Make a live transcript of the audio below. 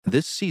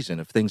This season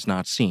of Things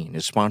Not Seen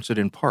is sponsored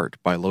in part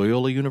by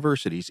Loyola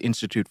University's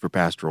Institute for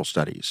Pastoral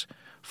Studies.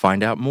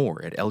 Find out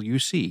more at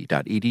luc.edu/IPS.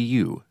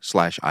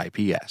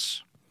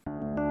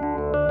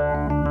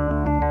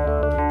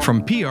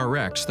 From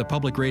PRX, the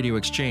Public Radio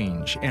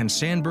Exchange, and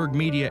Sandberg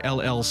Media,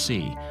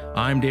 LLC,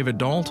 I'm David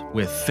Dalt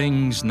with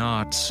Things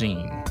Not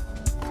Seen.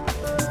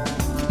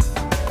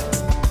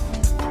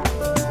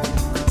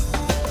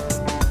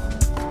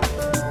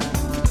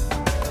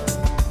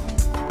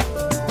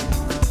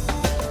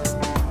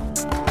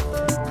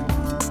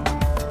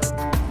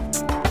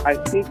 I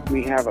think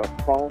we have a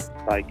false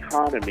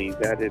dichotomy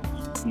that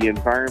it's the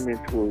environment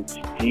towards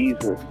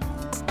Jesus.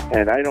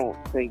 And I don't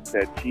think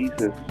that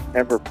Jesus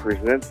ever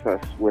presents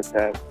us with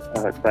that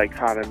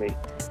dichotomy.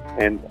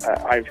 And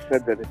I've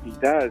said that if he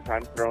does,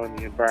 I'm throwing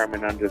the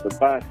environment under the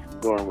bus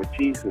and going with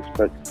Jesus.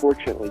 But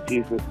fortunately,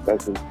 Jesus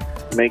doesn't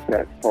make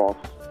that false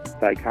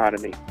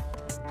dichotomy.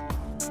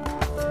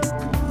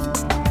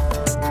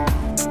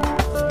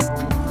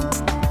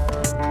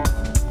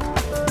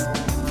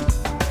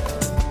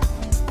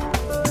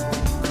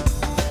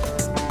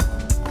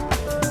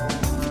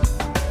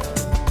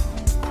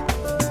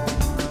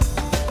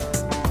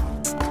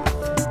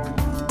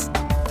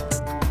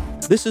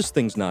 This is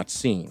Things Not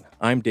Seen.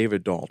 I'm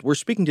David Dalt. We're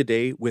speaking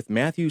today with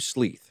Matthew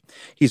Sleeth.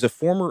 He's a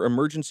former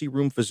emergency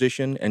room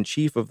physician and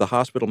chief of the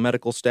hospital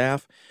medical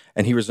staff,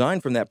 and he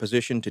resigned from that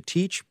position to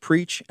teach,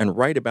 preach, and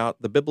write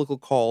about the biblical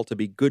call to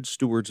be good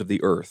stewards of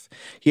the earth.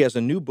 He has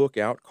a new book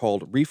out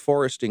called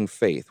Reforesting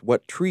Faith: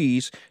 What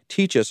Trees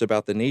Teach Us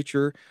About the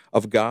Nature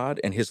of God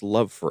and His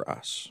Love for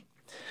Us.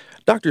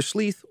 Dr.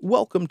 Sleeth,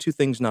 welcome to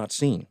Things Not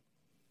Seen.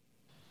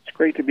 It's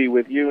great to be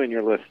with you and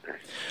your listeners.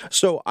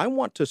 So I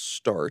want to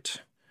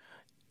start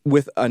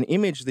with an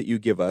image that you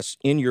give us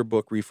in your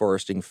book,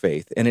 Reforesting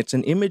Faith, and it's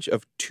an image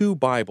of two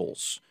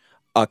Bibles,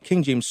 a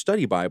King James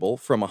Study Bible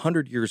from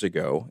 100 years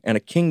ago and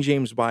a King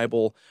James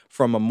Bible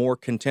from a more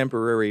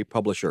contemporary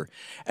publisher.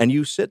 And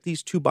you set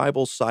these two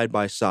Bibles side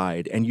by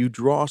side, and you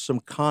draw some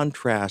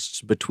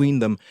contrasts between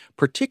them,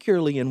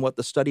 particularly in what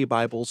the study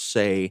Bibles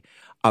say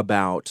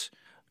about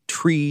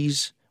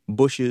trees,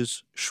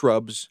 bushes,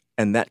 shrubs,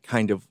 and that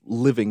kind of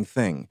living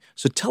thing.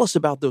 So tell us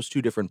about those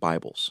two different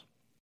Bibles.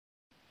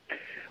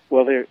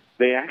 Well,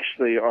 they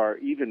actually are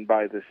even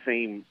by the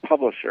same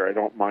publisher, I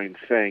don't mind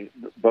saying.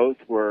 Both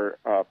were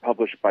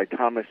published by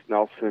Thomas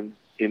Nelson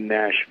in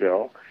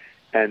Nashville,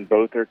 and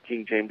both are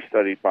King James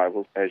Study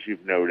Bibles, as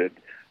you've noted,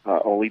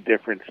 only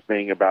difference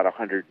being about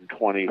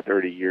 120,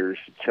 30 years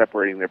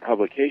separating their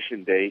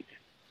publication date.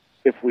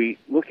 If we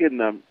look in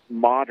the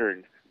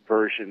modern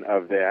version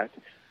of that,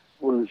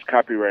 whose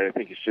copyright I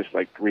think is just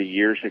like 3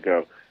 years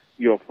ago,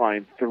 you'll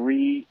find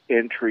 3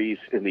 entries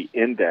in the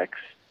index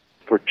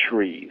for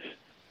trees.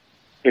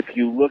 If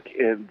you look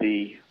in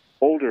the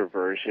older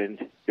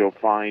version, you'll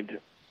find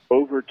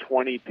over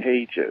 20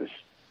 pages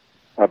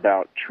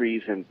about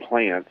trees and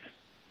plants,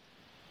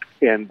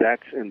 and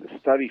that's in the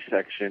study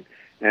section,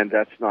 and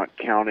that's not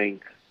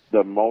counting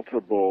the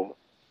multiple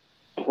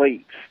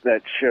plates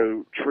that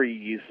show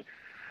trees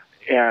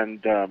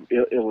and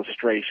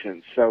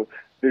illustrations. So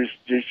there's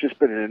just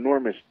been an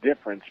enormous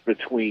difference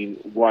between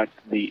what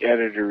the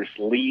editors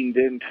leaned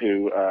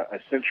into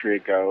a century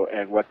ago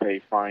and what they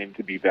find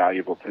to be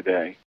valuable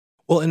today.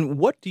 Well, and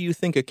what do you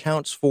think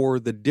accounts for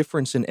the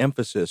difference in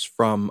emphasis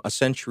from a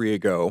century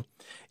ago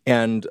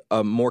and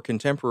a more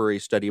contemporary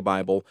study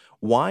Bible?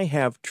 Why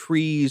have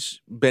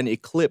trees been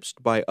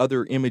eclipsed by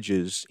other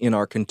images in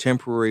our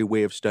contemporary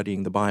way of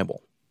studying the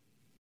Bible?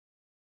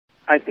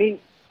 I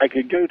think I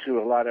could go to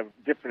a lot of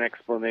different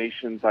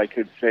explanations. I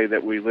could say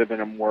that we live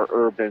in a more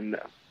urban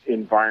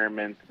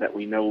environment, that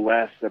we know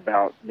less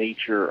about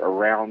nature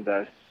around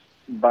us.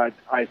 But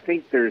I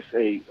think there's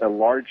a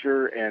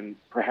larger and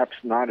perhaps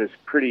not as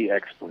pretty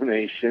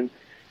explanation,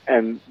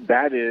 and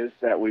that is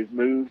that we've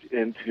moved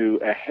into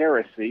a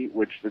heresy,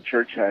 which the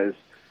church has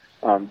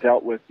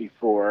dealt with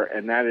before,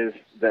 and that is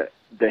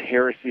the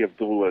heresy of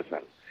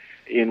dualism,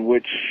 in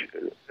which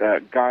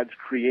God's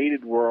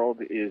created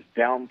world is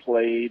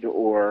downplayed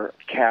or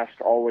cast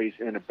always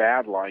in a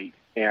bad light,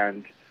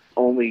 and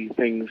only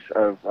things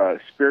of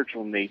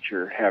spiritual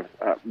nature have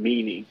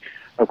meaning.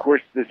 Of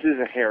course, this is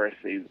a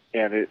heresy,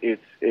 and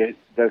it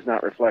does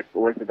not reflect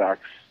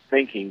Orthodox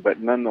thinking, but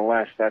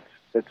nonetheless, that's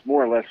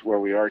more or less where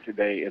we are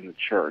today in the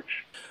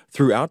church.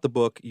 Throughout the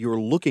book,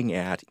 you're looking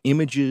at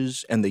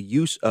images and the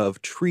use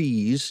of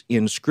trees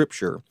in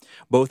Scripture,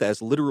 both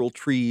as literal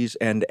trees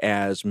and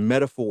as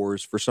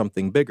metaphors for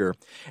something bigger.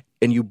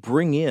 And you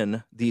bring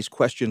in these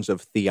questions of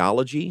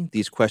theology,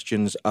 these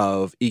questions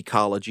of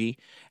ecology,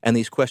 and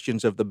these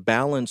questions of the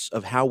balance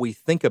of how we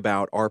think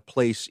about our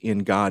place in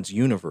God's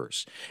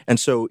universe. And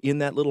so in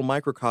that little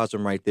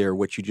microcosm right there,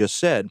 what you just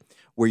said,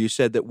 where you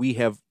said that we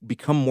have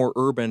become more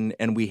urban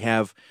and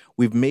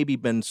we've maybe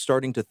been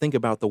starting to think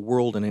about the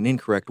world in an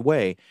incorrect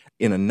way,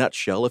 in a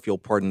nutshell, if you'll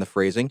pardon the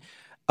phrasing,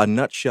 a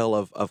nutshell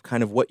of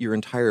kind of what your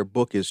entire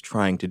book is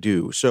trying to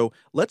do. So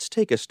let's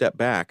take a step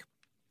back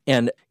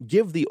and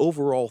give the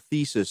overall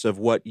thesis of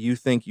what you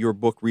think your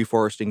book,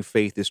 Reforesting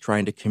Faith, is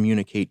trying to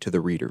communicate to the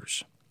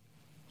readers.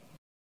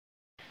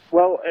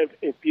 Well,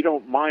 if you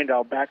don't mind,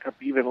 I'll back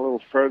up even a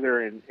little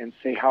further and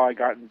say how I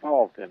got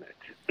involved in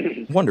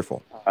it.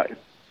 Wonderful.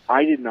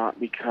 I did not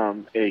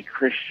become a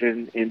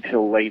Christian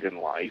until late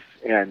in life,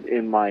 and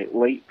in my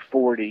late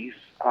 40s,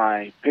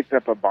 I picked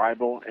up a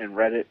Bible and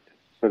read it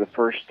for the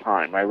first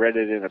time. I read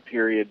it in a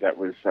period that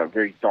was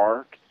very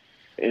dark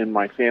in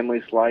my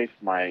family's life.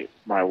 My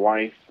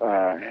wife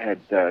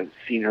had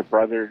seen her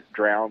brother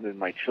drowned, and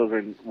my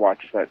children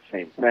watched that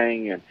same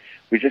thing, and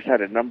we just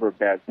had a number of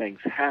bad things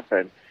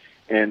happen,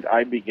 and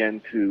I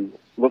began to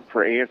look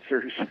for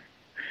answers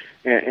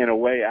in a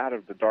way out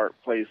of the dark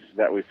place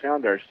that we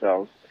found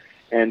ourselves.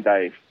 And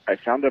I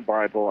found a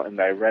Bible, and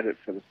I read it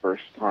for the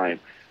first time.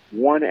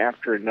 One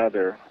after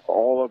another,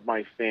 all of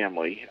my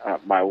family,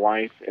 my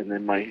wife and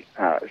then my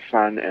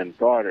son and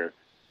daughter,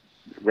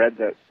 read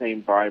that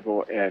same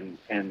Bible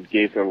and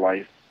gave their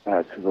life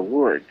to the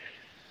Lord.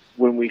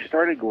 When we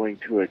started going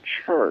to a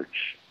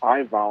church,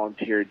 I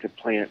volunteered to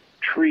plant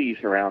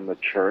trees around the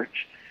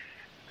church,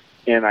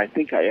 and I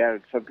think I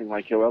added something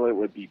like, well, it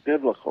would be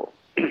biblical.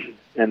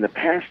 And the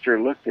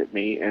pastor looked at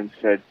me and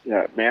said,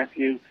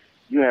 Matthew,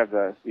 you have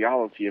the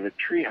theology of a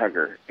tree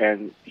hugger,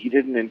 and he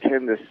didn't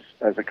intend this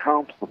as a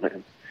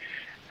compliment.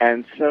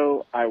 And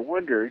so I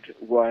wondered,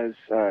 was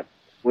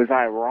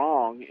I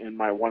wrong in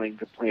my wanting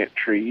to plant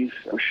trees,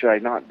 or should I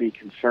not be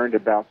concerned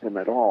about them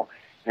at all?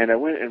 And I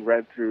went and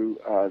read through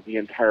the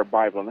entire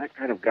Bible, and that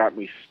kind of got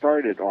me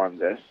started on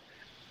this.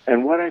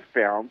 And what I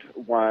found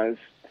was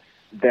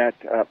that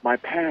my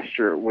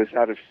pastor was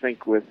out of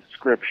sync with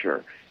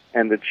Scripture,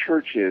 and the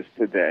church is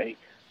today.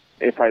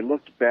 If I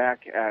looked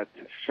back at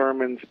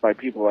sermons by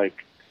people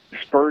like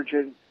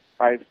Spurgeon,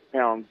 I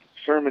found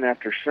sermon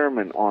after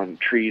sermon on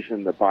trees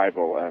in the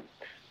Bible.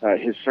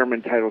 His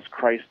sermon titles,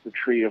 Christ the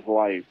Tree of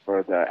Life,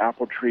 or the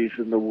apple trees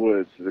in the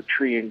woods, the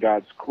tree in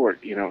God's court,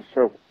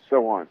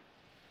 so on.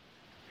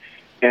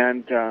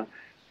 And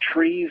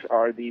trees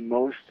are the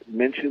most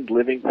mentioned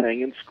living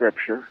thing in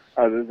Scripture,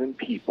 other than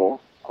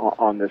people,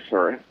 on this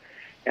earth.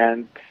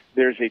 And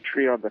there's a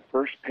tree on the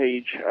first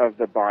page of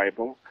the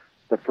Bible.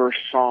 The first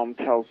Psalm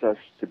tells us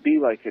to be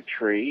like a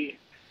tree.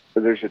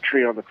 There's a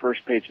tree on the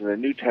first page of the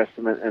New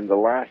Testament, and the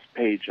last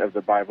page of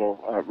the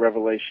Bible,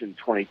 Revelation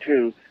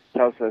 22,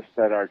 tells us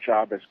that our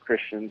job as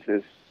Christians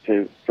is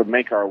to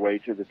make our way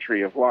to the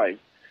tree of life.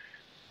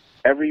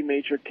 Every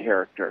major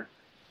character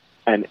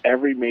and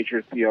every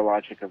major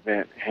theologic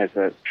event has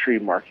a tree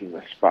marking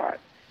the spot.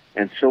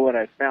 And so what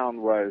I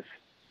found was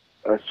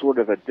a sort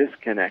of a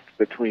disconnect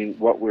between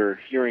what we're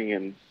hearing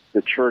in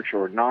the church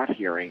or not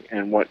hearing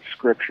and what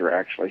Scripture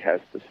actually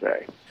has to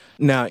say.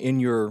 Now, in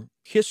your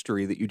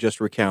history that you just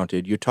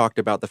recounted, you talked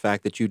about the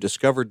fact that you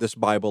discovered this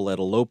Bible at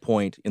a low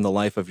point in the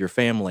life of your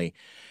family.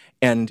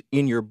 And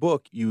in your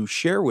book, you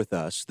share with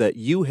us that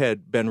you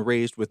had been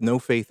raised with no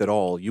faith at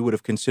all. You would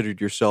have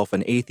considered yourself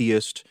an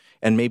atheist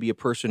and maybe a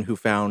person who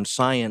found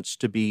science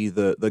to be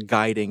the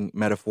guiding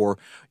metaphor.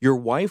 Your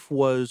wife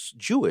was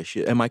Jewish.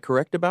 Am I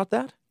correct about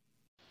that?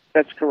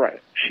 That's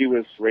correct. She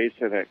was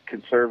raised in a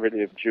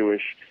conservative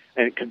Jewish,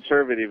 and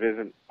conservative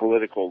isn't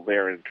political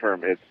there in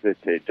term.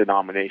 It's a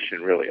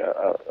denomination, really,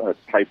 a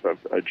type of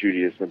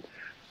Judaism.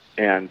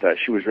 And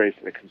she was raised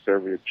in a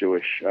conservative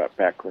Jewish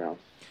background.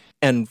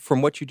 And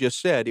from what you just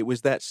said, it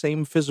was that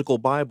same physical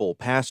Bible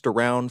passed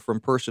around from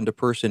person to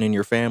person in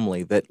your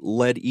family that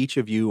led each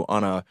of you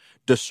on a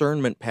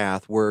discernment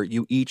path where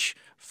you each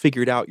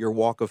figured out your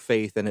walk of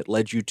faith, and it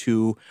led you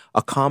to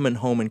a common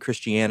home in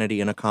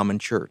Christianity and a common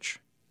church.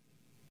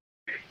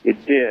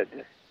 It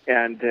did,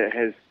 and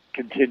has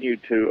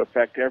continued to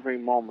affect every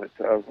moment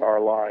of our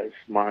lives.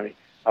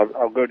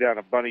 I'll go down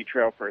a bunny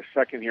trail for a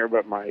second here,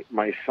 but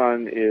my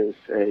son is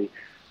a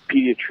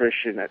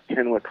pediatrician at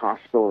Tenwek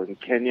Hospital in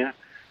Kenya.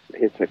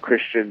 It's a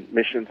Christian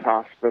missions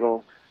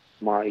hospital.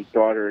 My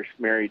daughter is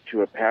married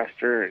to a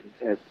pastor,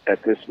 and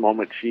at this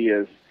moment she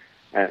is.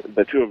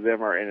 The two of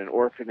them are in an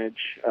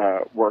orphanage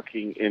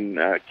working in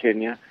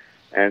Kenya,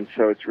 and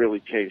so it's really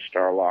changed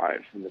our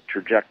lives and the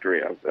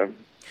trajectory of them.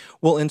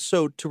 Well, and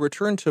so to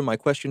return to my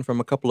question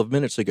from a couple of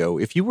minutes ago,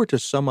 if you were to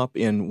sum up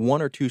in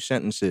one or two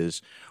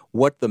sentences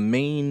what the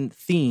main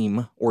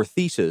theme or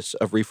thesis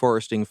of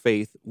Reforesting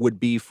Faith would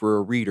be for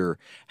a reader,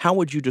 how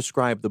would you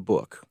describe the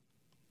book?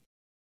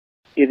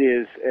 It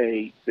is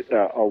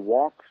a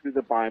walk through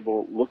the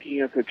Bible, looking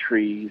at the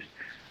trees,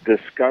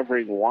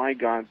 discovering why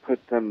God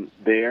put them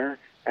there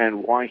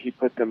and why he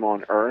put them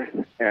on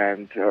earth,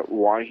 and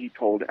why he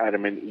told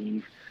Adam and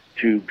Eve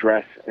to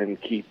dress and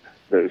keep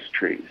those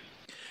trees.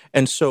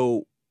 And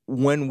so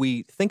when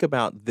we think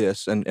about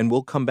this, and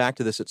we'll come back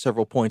to this at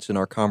several points in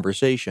our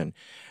conversation,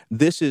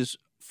 this is,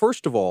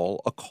 first of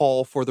all, a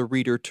call for the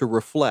reader to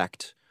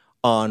reflect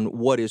on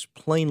what is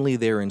plainly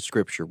there in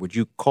Scripture. Would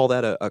you call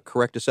that a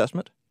correct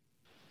assessment?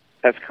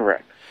 That's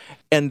correct.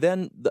 And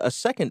then a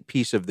second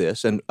piece of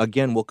this, and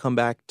again, we'll come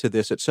back to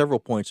this at several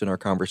points in our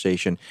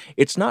conversation,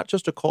 it's not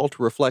just a call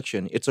to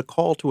reflection, it's a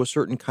call to a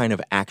certain kind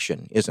of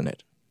action, isn't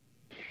it?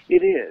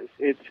 It is.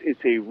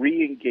 It's a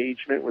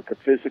re-engagement with the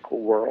physical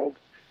world,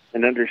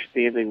 and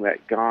understanding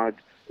that God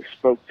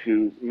spoke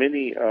to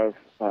many of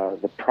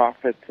the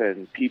prophets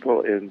and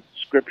people in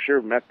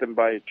Scripture, met them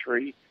by a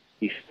tree.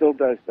 He still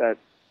does that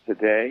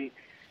today,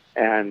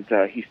 and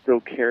he still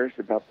cares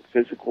about the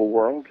physical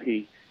world.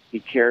 He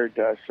cared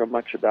so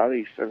much about it,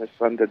 he sent his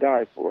son to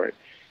die for it.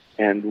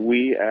 And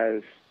we,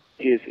 as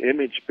his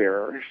image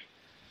bearers,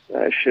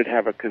 should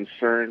have a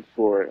concern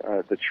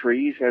for the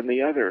trees and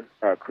the other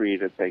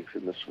created things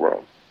in this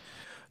world.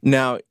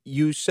 Now,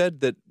 you said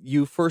that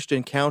you first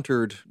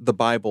encountered the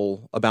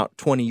Bible about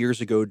 20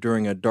 years ago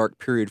during a dark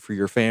period for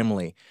your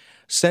family.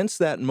 Since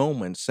that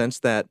moment, since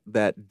that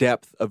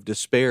depth of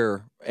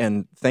despair,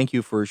 and thank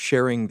you for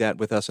sharing that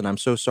with us, and I'm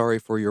so sorry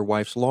for your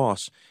wife's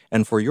loss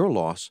and for your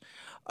loss.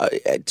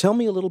 Tell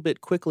me a little bit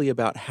quickly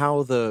about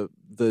how the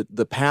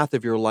path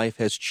of your life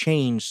has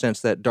changed since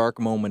that dark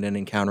moment in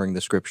encountering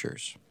the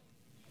Scriptures.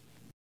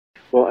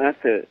 Well,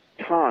 at the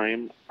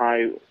time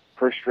I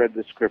first read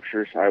the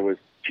Scriptures, I was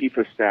chief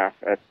of staff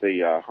at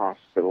the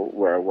hospital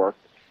where I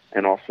worked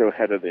and also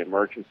head of the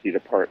emergency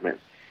department.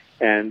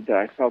 And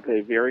I felt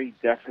a very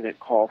definite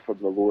call from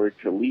the Lord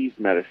to leave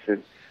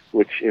medicine,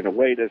 which in a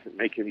way doesn't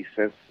make any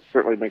sense,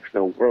 certainly makes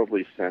no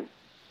worldly sense.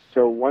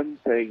 So one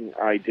thing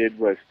I did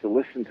was to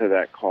listen to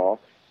that call,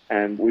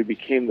 and we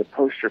became the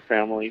poster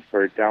family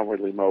for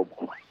Downwardly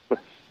Mobile. It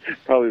was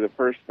probably the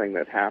first thing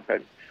that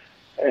happened.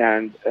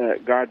 And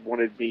God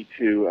wanted me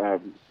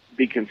to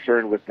be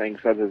concerned with things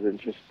other than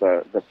just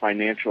the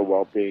financial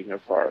well-being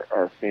of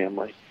our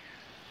family.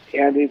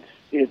 And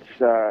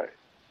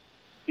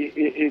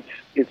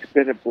it's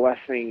been a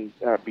blessing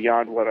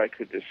beyond what I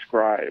could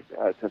describe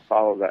to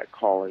follow that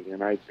calling.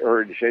 And I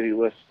urge any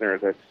listener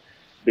that's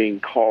being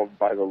called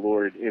by the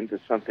Lord into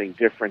something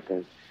different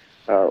than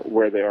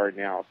where they are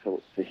now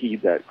to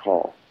heed that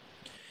call.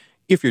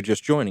 If you're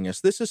just joining us,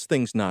 this is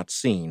Things Not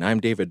Seen. I'm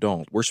David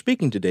Dault. We're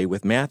speaking today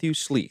with Matthew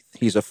Sleeth.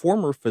 He's a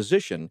former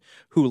physician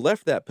who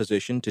left that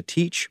position to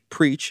teach,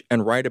 preach,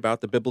 and write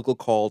about the biblical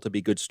call to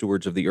be good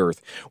stewards of the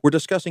earth. We're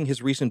discussing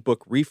his recent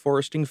book,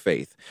 Reforesting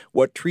Faith,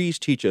 What Trees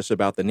Teach Us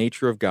About the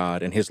Nature of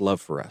God and His Love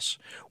for Us.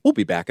 We'll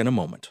be back in a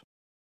moment.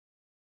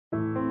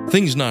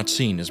 Things Not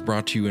Seen is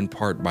brought to you in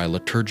part by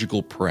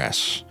Liturgical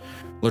Press.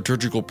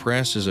 Liturgical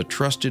Press is a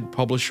trusted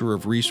publisher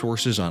of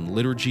resources on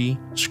liturgy,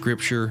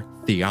 scripture,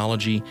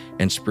 theology,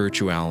 and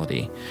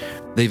spirituality.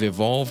 They've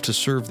evolved to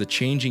serve the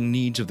changing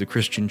needs of the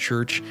Christian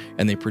church,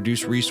 and they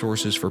produce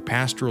resources for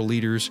pastoral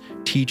leaders,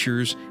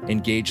 teachers,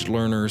 engaged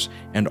learners,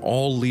 and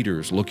all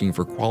leaders looking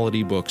for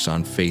quality books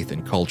on faith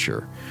and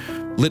culture.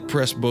 Lit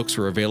Press books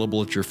are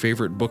available at your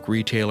favorite book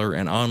retailer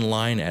and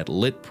online at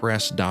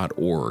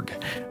litpress.org.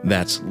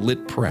 That's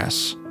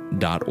litpress.org.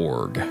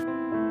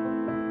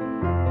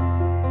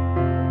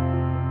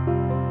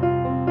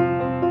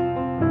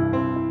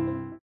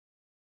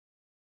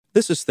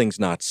 This is Things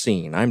Not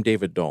Seen. I'm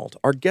David Dault.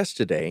 Our guest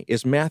today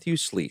is Matthew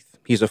Sleeth.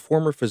 He's a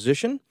former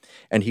physician,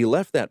 and he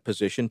left that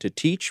position to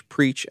teach,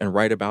 preach, and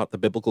write about the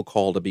biblical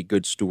call to be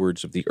good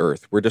stewards of the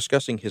earth. We're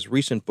discussing his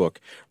recent book,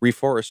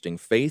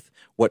 Reforesting Faith,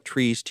 What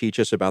Trees Teach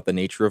Us About the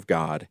Nature of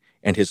God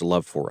and His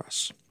Love for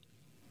Us.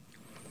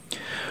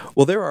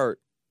 Well, there are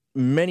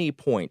many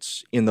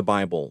points in the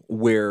Bible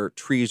where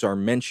trees are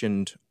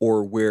mentioned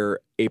or where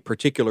a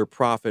particular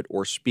prophet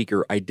or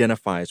speaker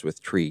identifies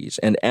with trees.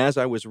 And as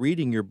I was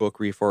reading your book,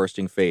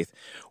 Reforesting Faith,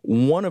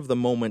 one of the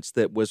moments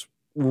that was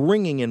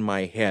ringing in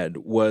my head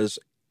was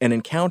an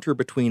encounter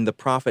between the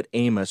prophet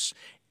Amos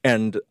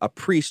and a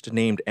priest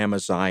named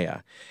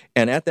Amaziah.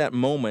 And at that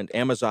moment,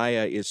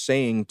 Amaziah is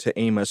saying to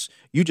Amos,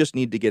 you just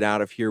need to get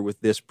out of here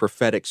with this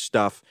prophetic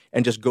stuff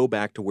and just go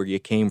back to where you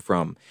came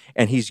from.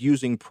 And he's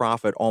using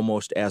prophet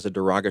almost as a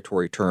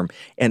derogatory term.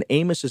 And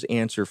Amos's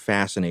answer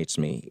fascinates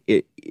me.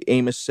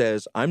 Amos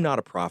says, I'm not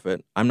a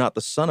prophet. I'm not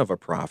the son of a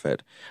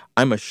prophet.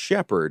 I'm a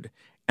shepherd,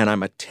 and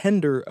I'm a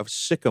tender of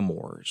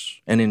sycamores.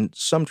 And in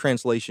some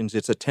translations,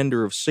 it's a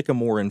tender of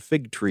sycamore and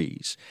fig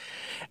trees.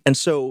 And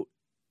so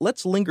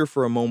let's linger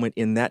for a moment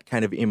in that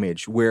kind of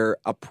image where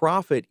a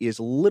prophet is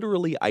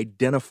literally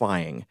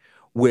identifying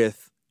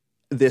with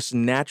this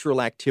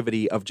natural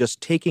activity of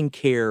just taking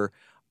care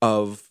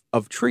of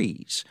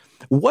trees.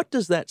 What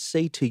does that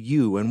say to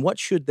you, and what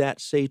should that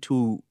say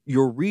to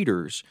your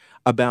readers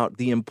about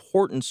the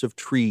importance of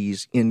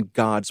trees in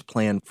God's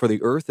plan for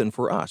the earth and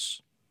for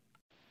us?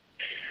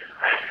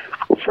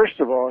 Well, first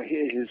of all,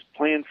 his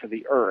plan for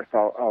the earth,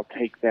 I'll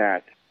take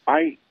that.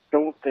 I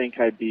don't think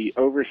I'd be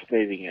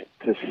overstating it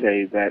to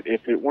say that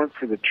if it weren't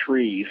for the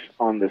trees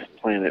on this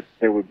planet,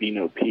 there would be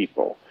no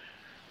people.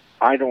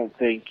 I don't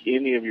think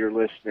any of your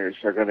listeners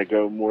are going to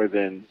go more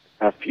than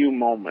a few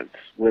moments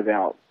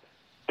without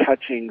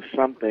touching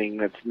something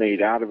that's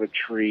made out of a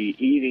tree,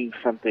 eating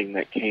something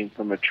that came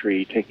from a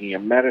tree, taking a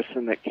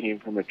medicine that came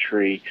from a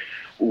tree,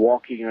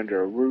 walking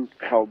under a roof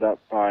held up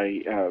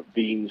by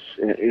beams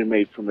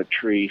made from a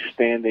tree,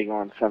 standing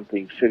on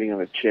something, sitting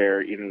on a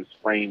chair, whose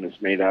frame is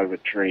made out of a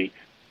tree.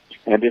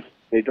 And if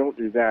they don't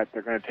do that,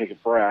 they're going to take a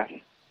breath,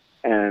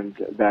 and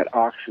that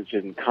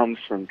oxygen comes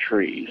from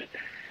trees.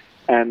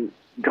 And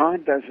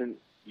God doesn't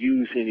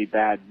use any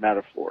bad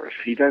metaphors.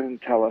 He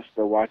doesn't tell us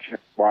to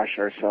wash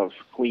ourselves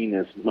clean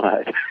as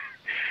mud.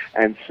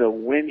 And so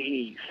when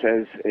he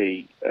says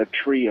a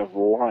tree of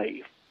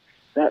life,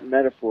 that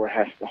metaphor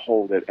has to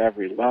hold at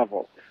every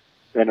level.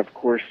 And of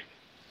course,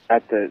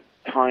 at the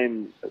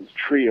time the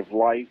tree of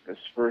life is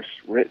first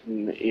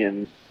written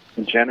in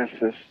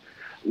Genesis,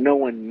 no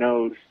one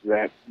knows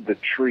that the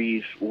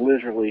trees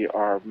literally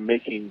are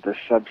making the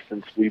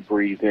substance we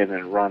breathe in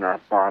and run our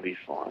bodies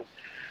on.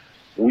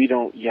 We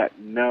don't yet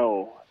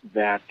know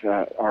that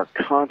our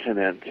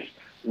continents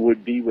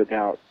would be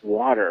without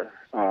water.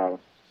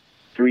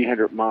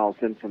 300 miles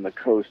in from the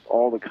coast,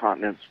 all the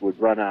continents would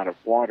run out of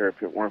water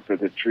if it weren't for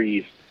the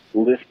trees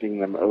lifting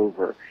them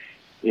over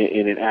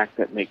in an act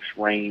that makes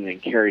rain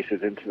and carries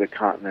it into the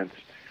continents.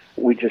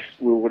 We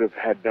would have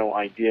had no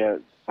idea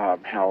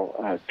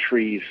how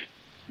trees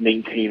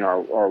maintain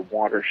our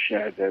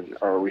watershed and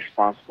are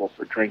responsible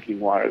for drinking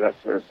water, that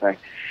sort of thing.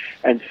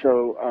 And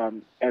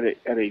so at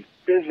a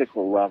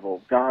physical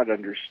level, God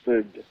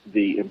understood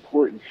the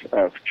importance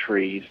of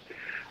trees,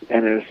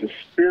 and at a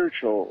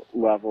spiritual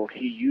level,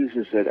 he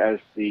uses it as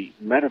the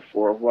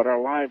metaphor of what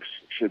our lives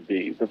should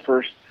be. The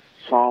first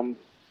psalm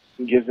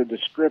gives a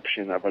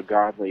description of a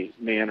godly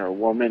man or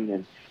woman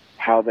and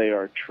how they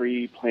are a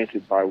tree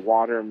planted by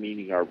water,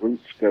 meaning our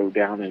roots go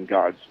down in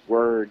God's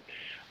word.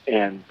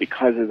 And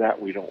because of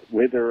that, we don't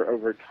wither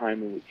over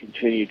time and we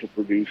continue to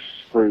produce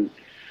fruit.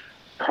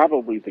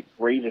 Probably the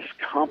greatest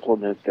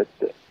compliment that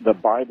the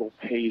Bible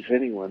pays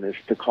anyone is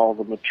to call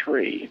them a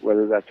tree,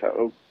 whether that's an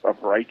oak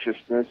of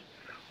righteousness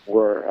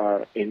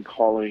or in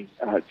calling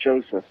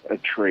Joseph a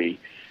tree.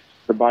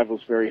 The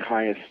Bible's very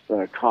highest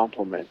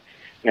compliment.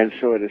 And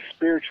so at a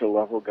spiritual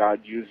level,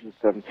 God uses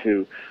them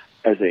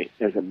as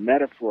a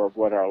metaphor of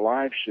what our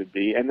lives should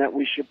be and that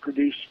we should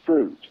produce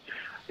fruit.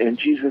 And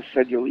Jesus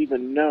said, you'll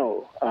even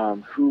know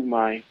who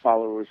my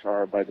followers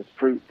are by the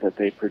fruit that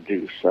they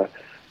produce.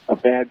 A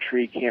bad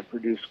tree can't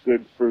produce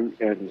good fruit,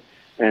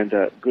 and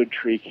a good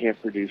tree can't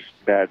produce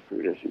bad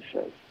fruit, as he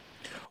says.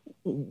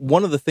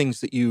 One of the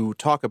things that you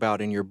talk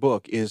about in your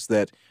book is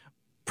that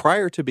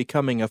prior to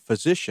becoming a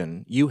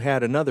physician, you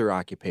had another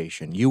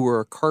occupation. You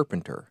were a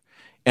carpenter.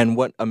 And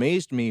what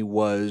amazed me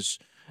was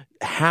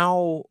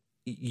how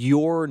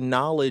your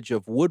knowledge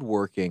of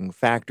woodworking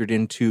factored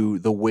into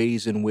the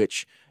ways in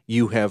which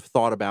you have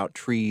thought about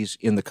trees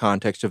in the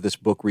context of this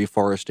book,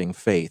 Reforesting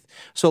Faith.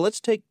 So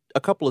let's take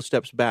a couple of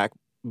steps back.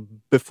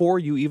 Before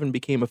you even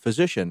became a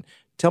physician,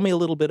 tell me a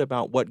little bit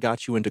about what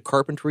got you into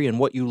carpentry and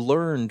what you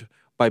learned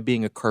by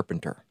being a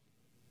carpenter.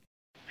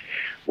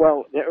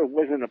 Well, there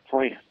wasn't a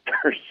plan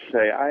per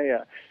se. I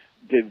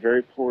did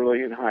very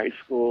poorly in high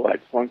school. I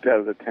flunked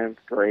out of the 10th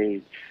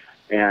grade.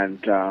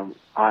 And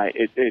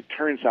it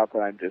turns out that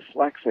I'm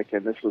dyslexic,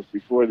 and this was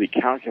before the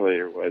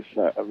calculator was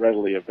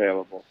readily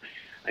available.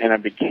 And I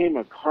became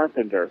a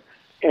carpenter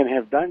and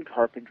have done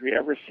carpentry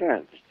ever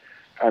since.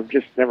 I've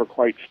just never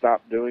quite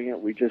stopped doing it.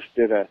 We just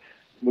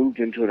moved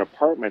into an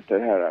apartment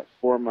that had a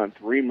 4-month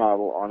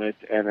remodel on it,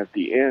 and at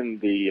the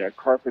end, the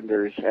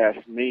carpenters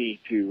asked me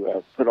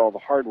to put all the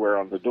hardware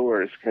on the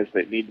doors because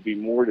they need to be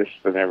mortised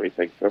and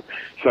everything. So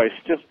I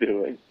still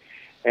do it.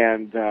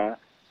 And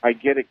I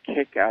get a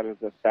kick out of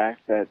the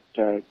fact that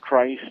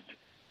Christ,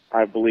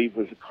 I believe,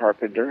 was a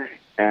carpenter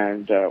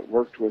and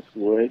worked with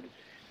wood.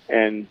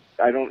 And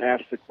I don't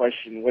ask the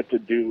question, what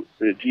did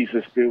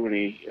Jesus do when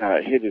he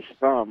hit his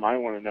thumb? I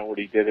want to know what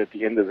he did at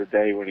the end of the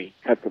day when he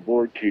cut the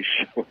board too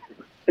short.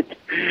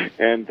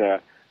 And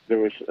there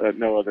was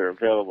no other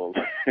available.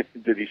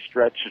 Did he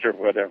stretch it or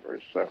whatever?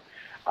 So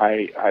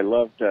I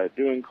loved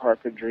doing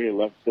carpentry. I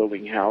loved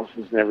building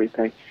houses and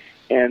everything.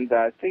 And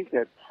I think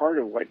that part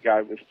of what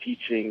God was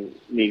teaching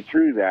me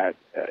through that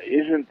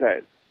isn't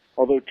that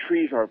although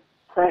trees are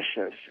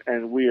precious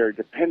and we are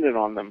dependent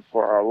on them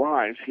for our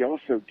lives, he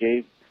also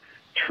gave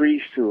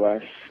trees to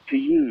us to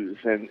use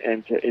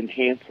and to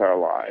enhance our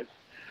lives.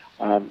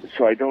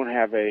 So I don't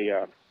have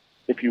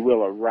if you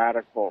will, a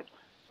radical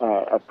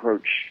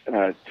approach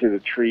to the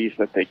trees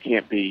that they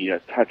can't be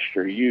touched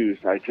or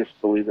used. I just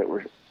believe that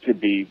we're to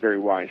be very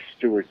wise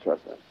stewards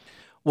of them.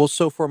 Well,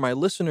 so for my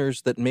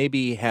listeners that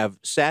maybe have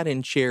sat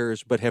in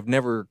chairs but have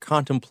never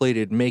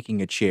contemplated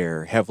making a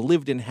chair, have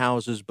lived in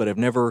houses but have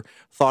never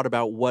thought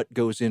about what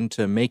goes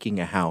into making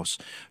a house,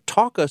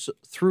 talk us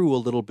through a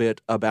little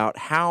bit about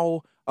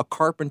how a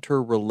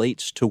carpenter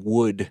relates to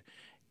wood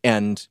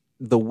and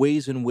the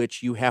ways in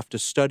which you have to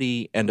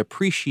study and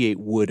appreciate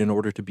wood in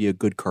order to be a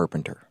good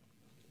carpenter.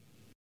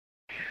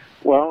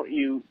 Well,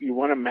 you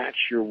want to match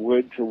your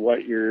wood to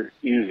what you're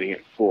using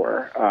it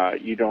for.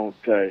 You don't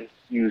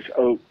use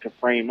oak to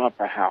frame up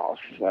a house.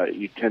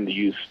 You tend to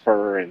use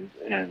fir and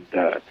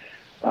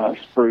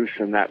spruce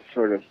and that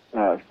sort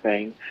of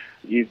thing.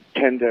 You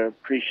tend to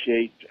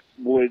appreciate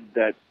wood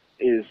that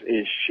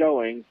is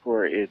showing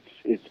for its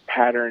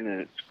pattern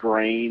and its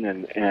grain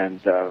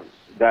and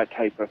that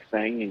type of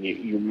thing, and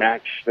you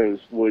match those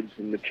woods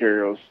and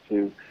materials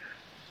to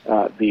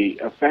the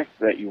effect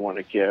that you want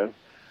to give.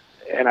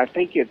 And I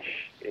think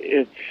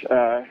it's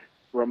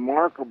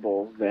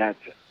remarkable that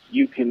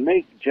you can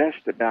make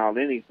just about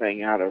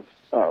anything out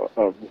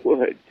of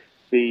wood.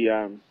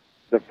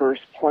 The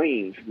first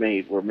planes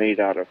were made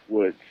out of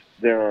wood.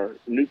 There are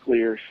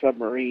nuclear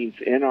submarines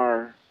in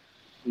our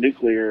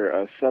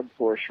nuclear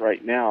subforce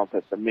right now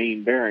that the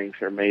main bearings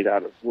are made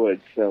out of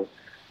wood. So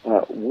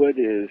wood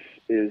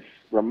is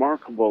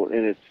remarkable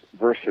in its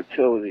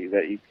versatility,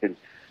 that you can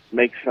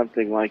make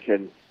something like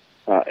an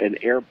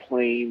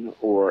airplane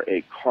or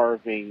a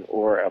carving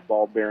or a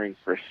ball bearing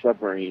for a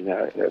submarine.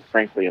 That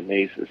frankly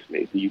amazes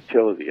me, the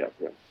utility of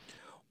them.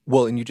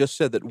 Well, and you just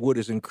said that wood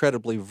is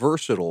incredibly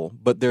versatile,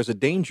 but there's a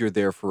danger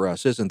there for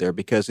us, isn't there?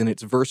 Because in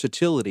its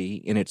versatility,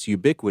 in its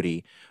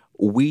ubiquity,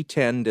 we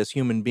tend as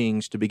human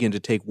beings to begin to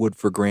take wood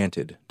for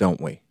granted,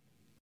 don't we?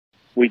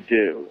 We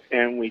do,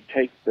 and we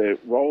take the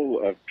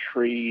role of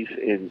trees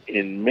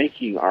in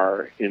making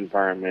our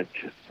environment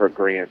for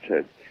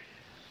granted.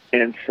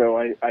 And so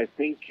I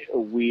think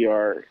we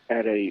are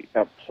at a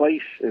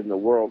place in the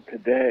world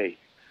today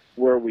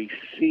where we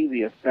see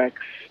the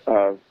effects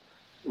of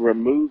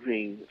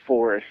removing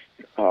forests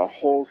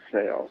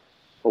wholesale,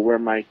 or where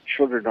my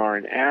children are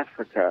in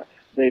Africa.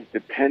 They've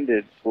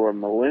depended for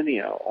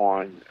millennia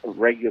on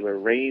regular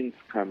rains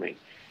coming,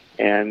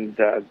 and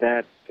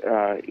that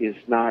is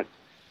not,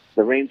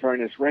 the rains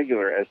aren't as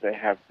regular as they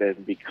have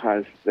been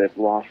because they've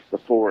lost the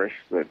forests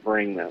that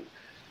bring them.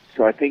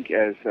 So I think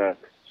as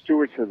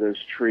stewards of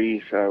those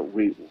trees,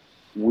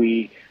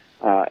 we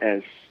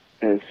as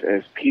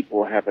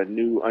people have a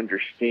new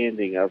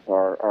understanding of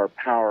our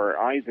power,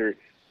 either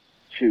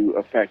to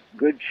affect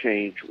good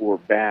change or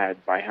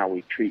bad by how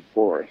we treat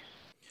forests.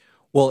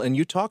 Well, and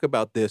you talk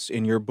about this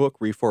in your book,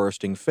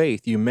 Reforesting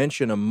Faith. You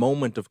mention a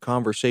moment of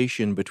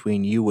conversation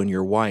between you and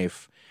your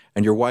wife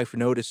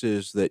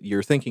notices that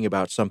you're thinking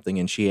about something,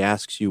 and she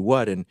asks you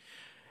what, and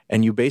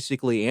you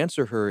basically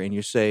answer her and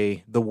you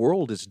say, "The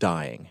world is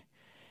dying."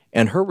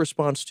 And her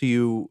response to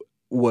you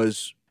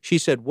was, she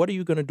said, "What are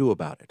you going to do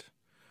about it?"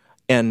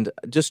 And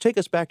just take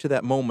us back to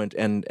that moment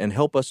and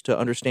help us to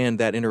understand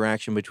that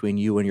interaction between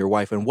you and your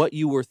wife and what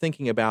you were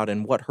thinking about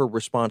and what her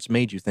response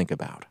made you think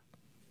about.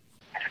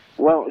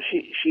 Well,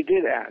 she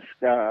did ask,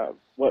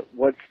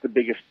 what's the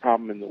biggest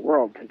problem in the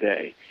world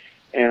today?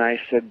 And I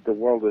said, the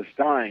world is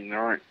dying. There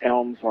aren't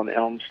elms on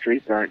Elm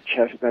Street. There aren't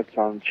chestnuts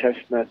on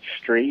Chestnut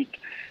Street.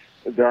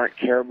 There aren't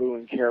caribou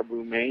in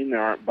Caribou, Maine.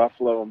 There aren't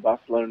buffalo in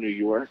Buffalo, New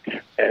York.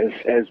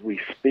 As we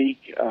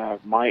speak,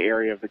 my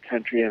area of the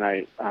country,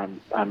 and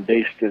I'm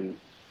based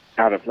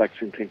out of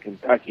Lexington,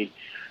 Kentucky,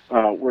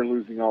 we're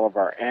losing all of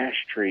our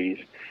ash trees.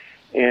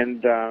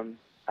 And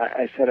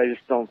I said, I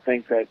just don't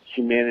think that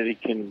humanity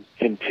can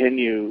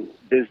continue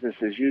business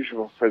as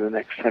usual for the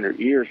next 100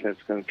 years, and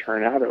it's going to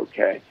turn out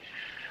okay.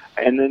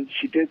 And then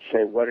she did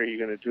say, what are you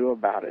going to do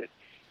about it?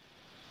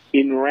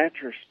 In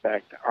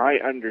retrospect, I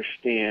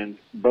understand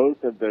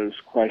both of those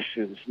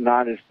questions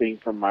not as being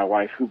from my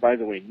wife, who, by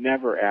the way,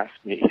 never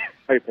asked me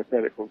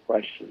hypothetical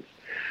questions,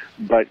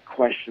 but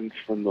questions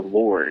from the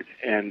Lord.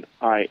 And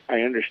I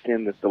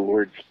understand that the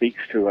Lord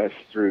speaks to us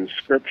through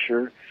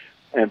Scripture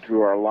and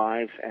through our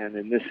lives, and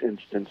in this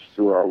instance,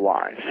 through our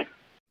wives.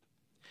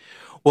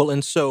 Well,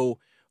 and so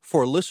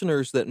for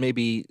listeners that may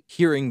be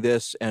hearing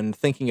this and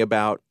thinking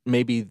about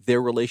maybe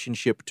their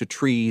relationship to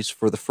trees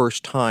for the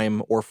first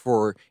time or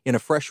for in a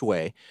fresh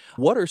way,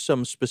 what are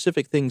some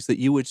specific things that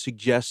you would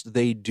suggest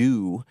they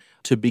do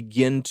to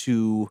begin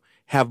to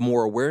have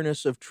more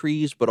awareness of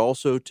trees, but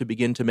also to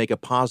begin to make a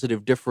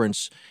positive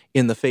difference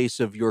in the face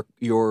of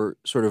your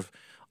sort of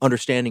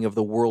understanding of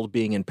the world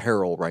being in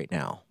peril right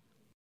now?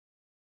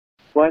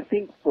 Well, I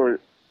think for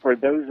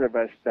those of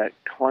us that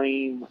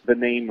claim the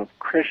name of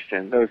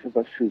Christian, those of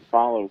us who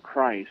follow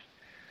Christ,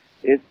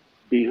 it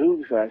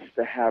behooves us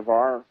to have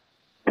our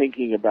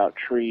thinking about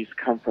trees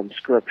come from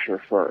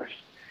Scripture first.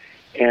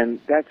 And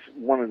that's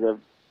one of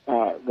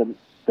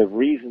the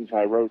reasons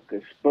I wrote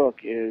this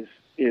book is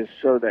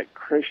so that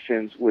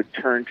Christians would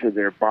turn to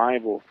their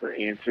Bible for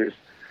answers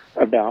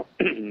about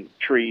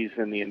trees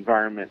and the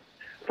environment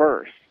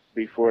first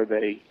before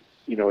they,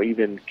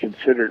 even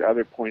considered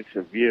other points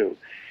of view.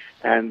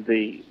 And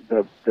the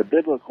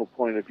biblical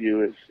point of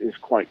view is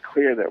quite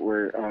clear that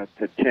we're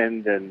to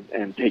tend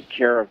and take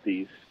care of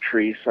these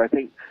trees. So I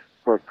think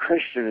for a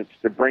Christian, it's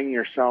to bring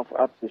yourself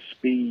up to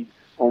speed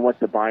on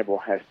what the Bible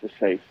has to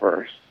say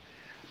first,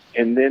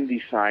 and then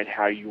decide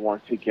how you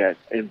want to get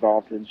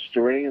involved in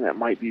stewarding. And that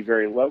might be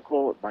very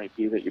local. It might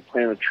be that you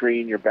plant a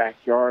tree in your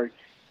backyard.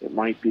 It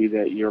might be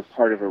that you're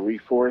part of a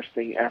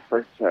reforesting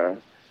effort,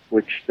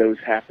 which those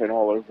happen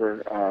all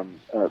over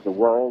the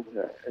world.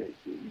 You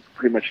can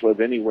pretty much live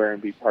anywhere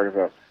and be part of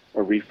a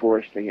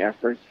reforesting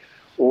effort.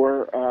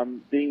 Or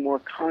being more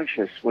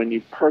conscious when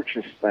you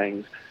purchase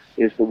things,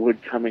 is the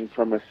wood coming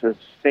from a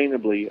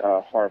sustainably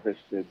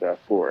harvested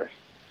forest?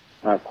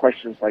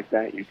 Questions like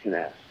that you can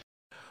ask.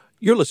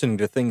 You're listening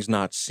to Things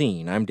Not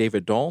Seen. I'm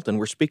David Dault, and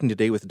we're speaking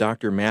today with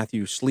Dr.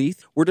 Matthew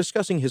Sleeth. We're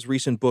discussing his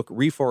recent book,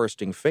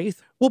 Reforesting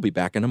Faith. We'll be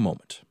back in a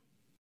moment.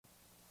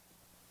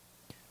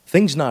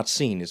 Things Not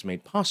Seen is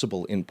made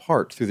possible in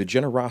part through the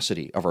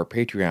generosity of our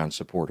Patreon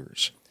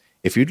supporters.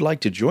 If you'd like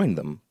to join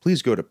them,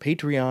 please go to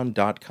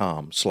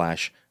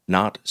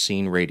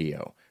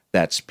patreon.com/notseenradio.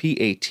 That's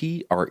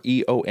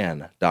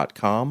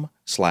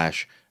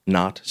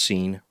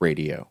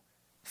patreon.com/notseenradio.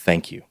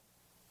 Thank you.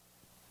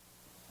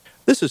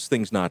 This is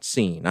Things Not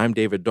Seen. I'm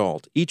David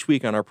Dault. Each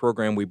week on our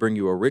program, we bring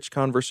you a rich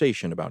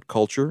conversation about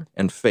culture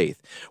and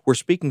faith. We're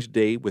speaking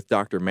today with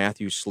Dr.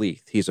 Matthew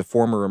Sleeth. He's a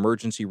former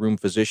emergency room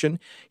physician.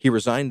 He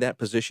resigned that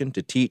position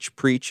to teach,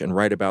 preach, and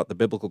write about the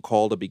biblical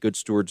call to be good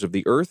stewards of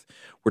the earth.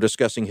 We're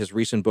discussing his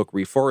recent book,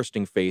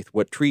 Reforesting Faith,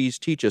 What Trees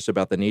Teach Us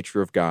About the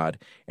Nature of God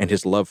and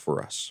His Love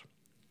for Us.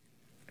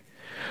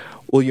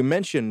 Well, you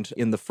mentioned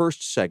in the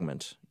first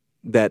segment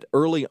that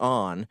early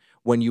on,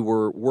 when you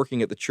were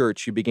working at the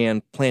church, you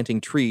began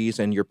planting trees,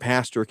 and your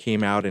pastor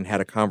came out and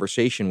had a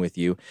conversation with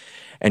you,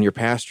 and your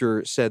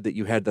pastor said that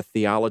you had the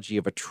theology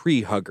of a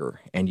tree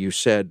hugger, and you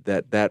said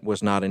that that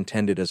was not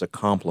intended as a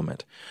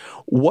compliment.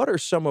 What are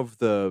some of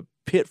the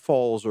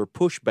pitfalls or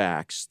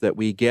pushbacks that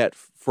we get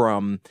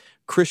from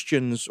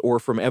Christians or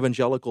from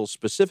evangelicals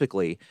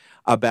specifically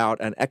about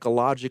an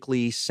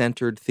ecologically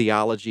centered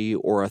theology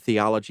or a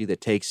theology that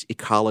takes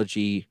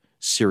ecology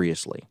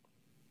seriously?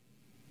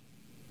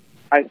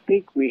 I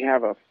think we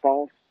have a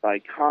false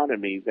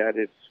dichotomy that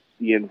it's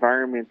the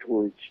environment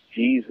towards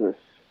Jesus,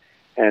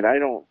 and I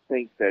don't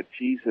think that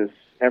Jesus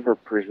ever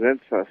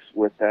presents us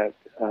with that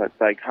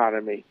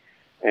dichotomy.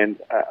 And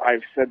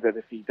I've said that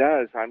if he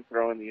does, I'm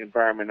throwing the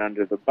environment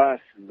under the bus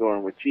and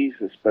going with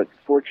Jesus, but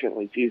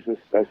fortunately Jesus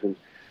doesn't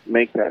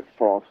make that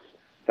false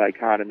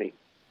dichotomy.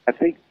 I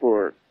think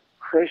for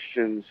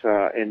Christians,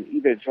 and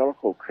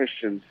evangelical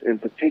Christians in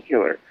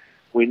particular,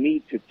 we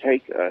need to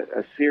take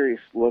a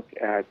serious look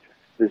at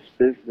this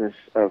business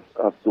of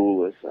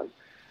dualism.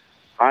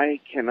 I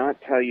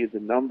cannot tell you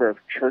the number of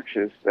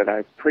churches that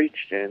I've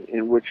preached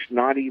in which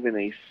not even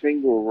a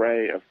single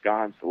ray of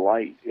God's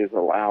light is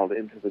allowed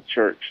into the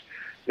church.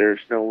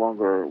 There's no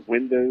longer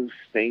windows,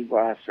 stained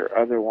glass or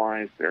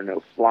otherwise. There are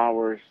no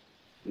flowers,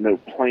 no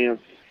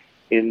plants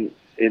in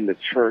the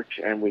church.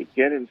 And we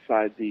get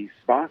inside these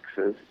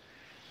boxes,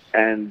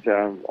 and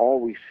all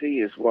we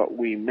see is what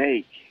we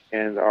make.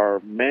 And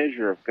our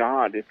measure of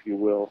God, if you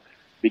will,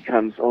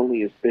 becomes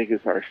only as big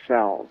as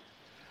ourselves.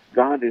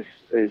 God is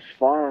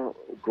far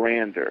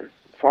grander,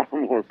 far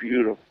more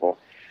beautiful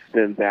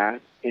than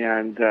that.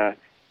 And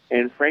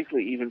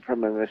frankly, even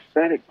from an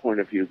aesthetic point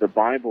of view, the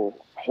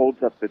Bible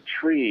holds up the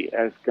tree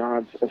as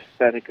God's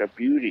aesthetic of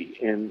beauty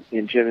in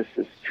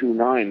Genesis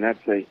 2:9.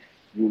 That's a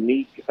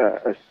unique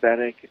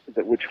aesthetic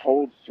which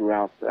holds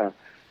throughout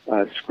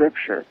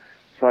Scripture.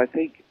 So I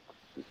think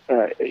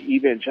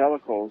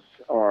evangelicals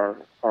are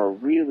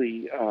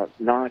really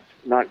not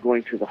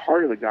going to the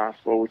heart of the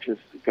gospel, which is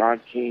God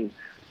came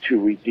to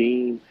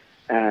redeem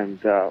and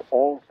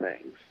all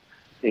things,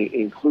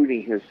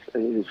 including his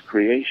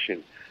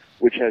creation,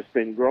 which has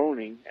been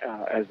groaning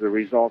as a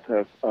result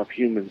of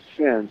human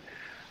sin.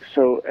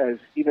 So as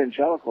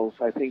evangelicals,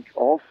 I think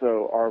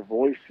also our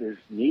voice is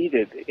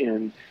needed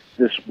in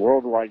this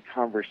worldwide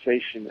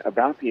conversation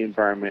about the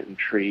environment and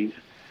trees.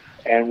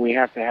 And we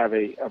have to have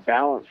a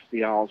balanced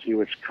theology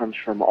which comes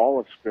from all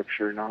of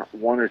Scripture, not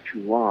one or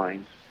two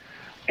lines.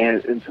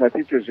 And so I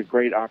think there's a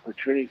great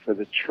opportunity for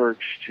the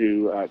church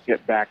to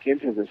get back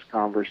into this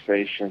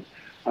conversation.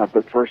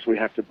 But first we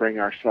have to bring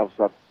ourselves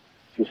up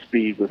to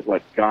speed with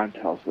what God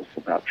tells us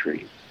about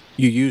trees.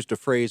 You used a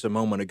phrase a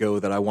moment ago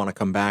that I want to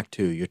come back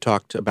to. You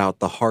talked about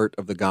the heart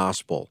of the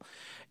gospel.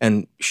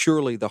 And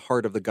surely the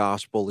heart of the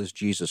gospel is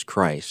Jesus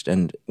Christ.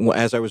 And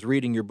as I was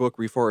reading your book,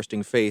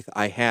 Reforesting Faith,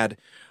 I had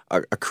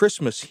a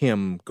Christmas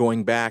hymn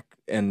going back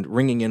and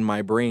ringing in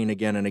my brain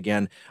again and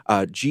again,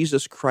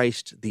 Jesus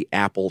Christ, the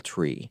apple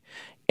tree.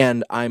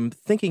 And I'm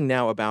thinking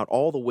now about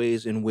all the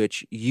ways in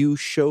which you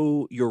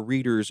show your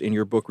readers in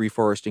your book,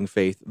 Reforesting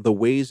Faith, the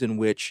ways in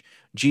which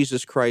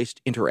Jesus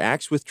Christ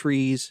interacts with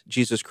trees.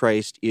 Jesus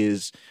Christ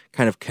is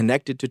kind of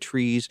connected to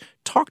trees.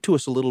 Talk to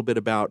us a little bit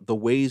about the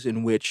ways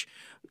in which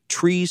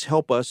trees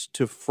help us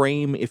to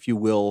frame, if you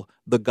will,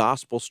 the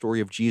gospel story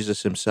of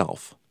Jesus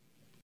himself.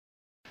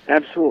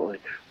 Absolutely.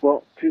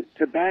 Well,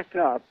 to back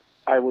up,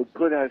 I would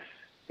put us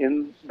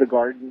in the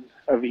Garden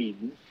of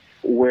Eden,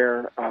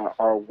 where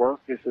our work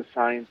is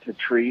assigned to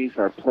trees,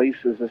 our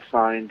place is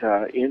assigned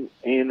in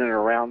and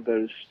around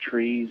those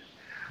trees.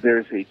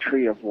 There's a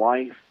tree of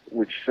life,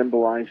 which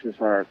symbolizes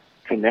our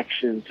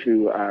connection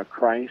to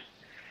Christ.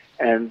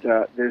 And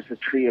there's a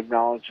tree of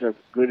knowledge of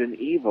good and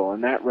evil,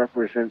 and that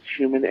represents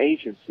human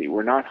agency.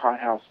 We're not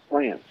hothouse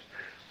plants.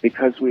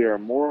 Because we are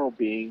moral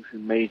beings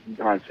and made in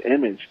God's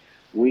image,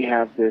 we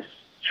have this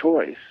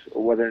choice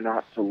whether or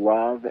not to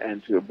love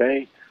and to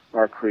obey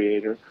our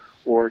Creator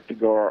or to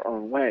go our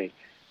own way.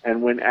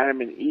 And when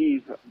Adam and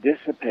Eve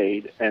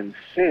dissipate and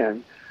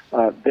sin,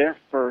 their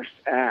first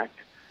act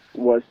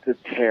was to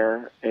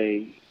tear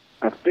a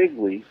fig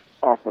leaf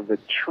off of a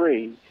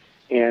tree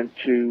and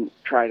to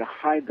try to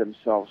hide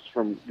themselves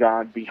from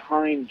God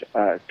behind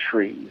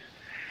trees.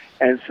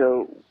 And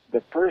so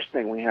the first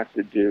thing we have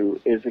to do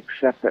is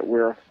accept that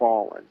we're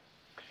fallen.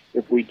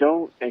 if we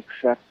don't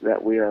accept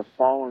that we are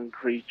fallen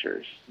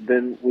creatures,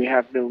 then we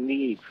have no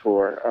need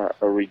for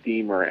a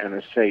Redeemer and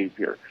a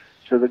Savior.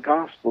 So the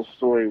gospel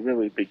story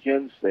really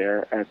begins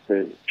there at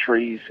the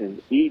trees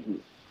in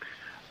Eden.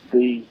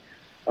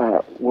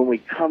 When we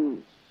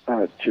come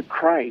to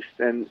Christ,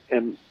 and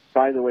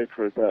by the way,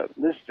 for the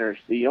listeners,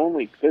 the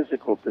only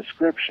physical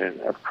description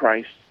of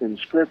Christ in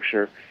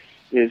Scripture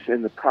is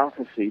in the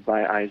prophecy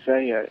by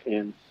Isaiah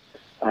in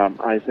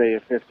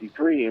Isaiah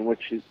 53, in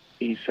which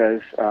he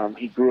says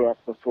he grew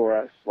up before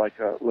us like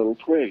a little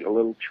twig, a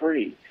little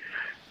tree.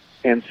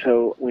 And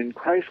so when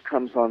Christ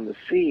comes on the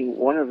scene,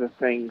 one of the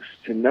things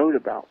to note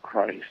about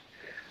Christ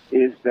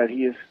is that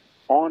he is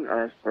on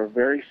earth for a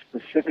very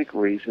specific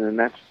reason, and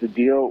that's to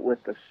deal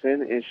with the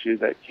sin issue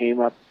that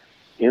came up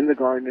in the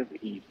Garden of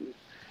Eden.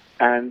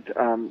 And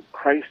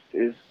Christ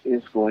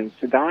is going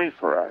to die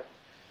for us.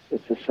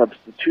 It's a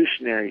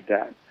substitutionary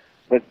death.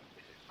 But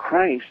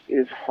Christ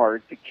is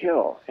hard to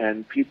kill,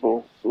 and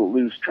people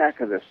lose track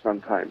of this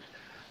sometimes.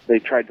 They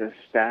tried to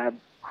stab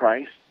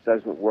Christ,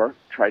 doesn't work.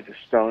 Tried to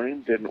stone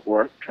him, didn't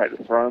work. Tried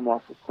to throw him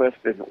off a cliff,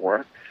 didn't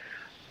work.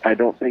 I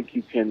don't think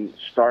you can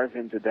starve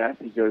him to death.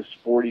 He goes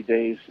 40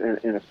 days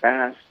in a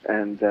fast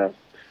and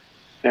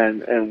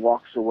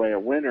walks away a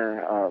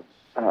winner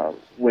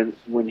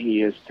when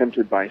he is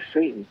tempted by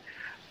Satan.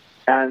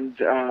 And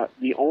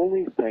the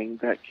only thing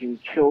that can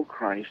kill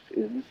Christ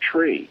is a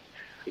tree.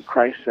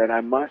 Christ said,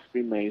 I must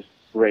be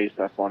raised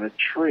up on a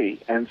tree.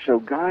 And so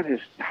God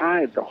has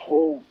tied the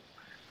whole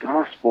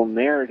gospel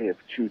narrative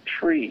to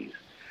trees.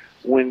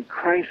 When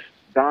Christ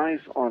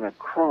dies on a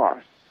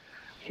cross,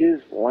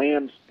 his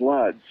lamb's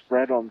blood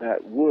spread on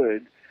that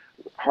wood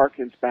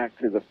harkens back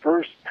to the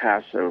first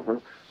Passover,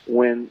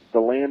 when the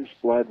lamb's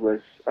blood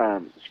was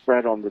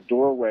spread on the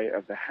doorway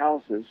of the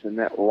houses, and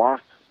that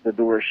locked the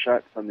door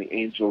shut from the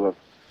angel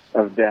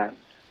of death.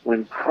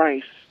 When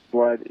Christ's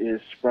blood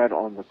is spread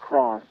on the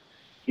cross,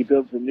 he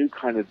builds a new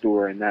kind of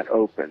door, and that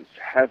opens.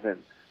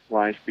 Heaven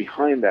lies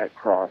behind that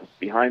cross,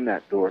 behind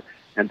that door,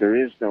 and there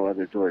is no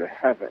other door to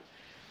heaven.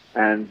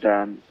 And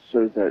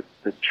so the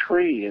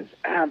tree is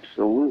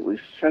absolutely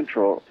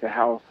central to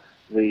how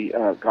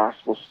the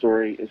gospel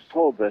story is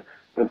told. The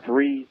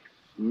three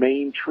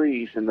main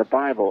trees in the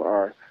Bible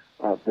are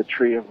the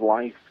tree of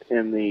life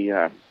in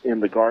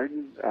the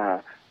garden,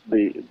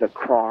 the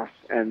cross,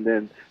 and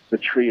then the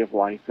tree of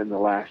life in the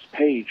last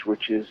page,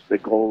 which is the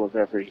goal of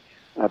every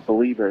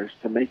believer, is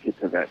to make it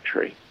to that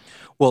tree.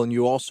 Well, and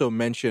you also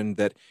mentioned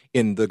that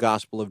in the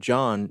Gospel of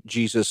John,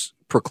 Jesus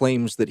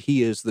proclaims that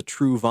he is the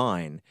true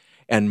vine,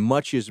 and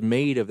much is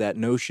made of that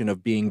notion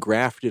of being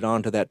grafted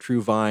onto that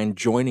true vine,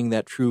 joining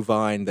that true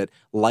vine, that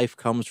life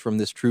comes from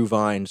this true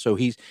vine. So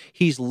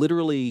he's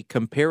literally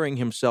comparing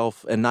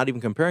himself, and not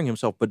even comparing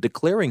himself, but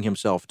declaring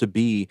himself to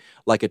be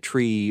like a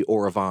tree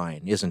or a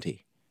vine, isn't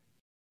he?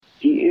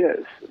 He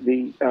is.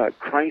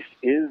 Christ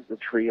is the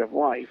tree of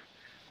life.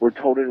 We're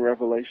told in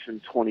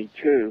Revelation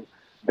 22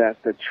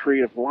 that the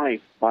tree of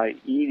life, by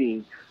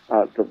eating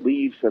the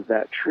leaves of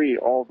that tree,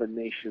 all the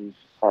nations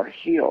are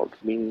healed,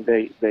 meaning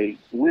they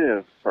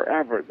live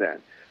forever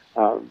then.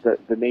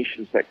 The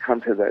nations that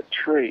come to that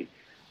tree,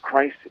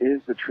 Christ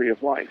is the tree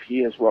of life.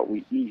 He is what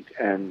we eat,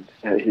 and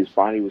his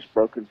body was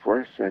broken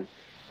for us,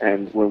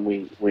 and when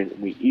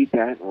we eat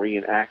that and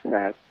reenact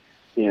that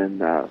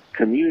in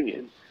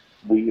communion,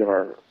 we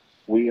are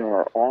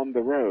on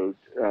the road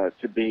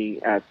to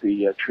being at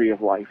the tree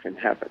of life in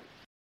heaven.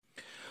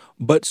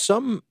 But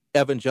some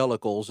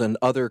evangelicals and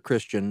other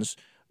Christians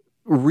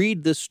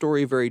read this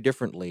story very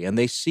differently, and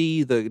they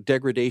see the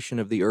degradation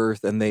of the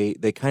earth, and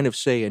they kind of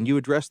say, and you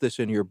address this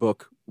in your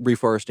book,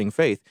 Reforesting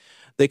Faith,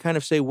 they kind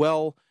of say,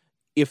 well,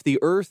 if the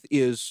earth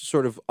is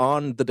sort of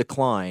on the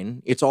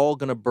decline, it's all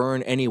going to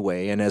burn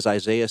anyway, and as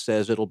Isaiah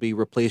says, it'll be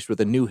replaced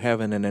with a new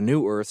heaven and a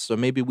new earth, so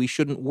maybe we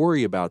shouldn't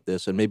worry about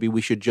this, and maybe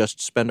we should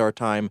just spend our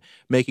time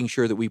making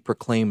sure that we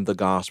proclaim the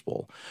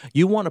gospel.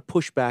 You want to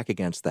push back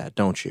against that,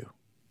 don't you?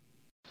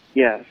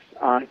 Yes,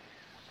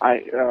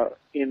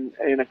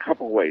 in a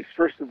couple ways.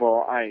 First of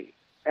all,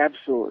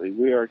 absolutely,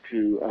 we are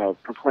to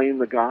proclaim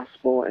the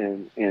gospel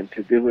and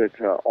to do it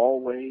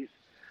always,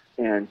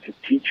 and to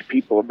teach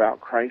people about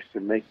Christ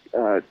and make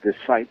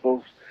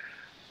disciples.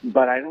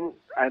 But I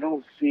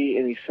don't see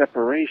any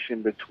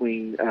separation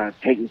between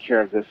taking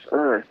care of this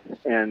earth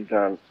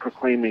and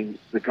proclaiming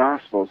the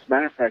gospel. As a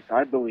matter of fact,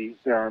 I believe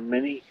there are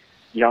many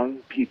young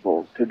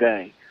people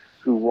today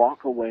who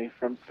walk away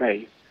from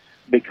faith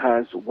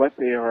because what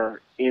they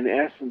are in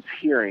essence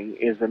hearing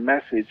is a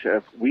message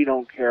of, we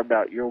don't care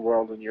about your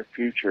world and your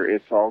future,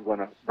 it's all going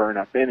to burn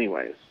up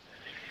anyways.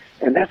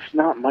 And that's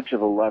not much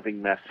of a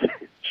loving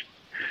message.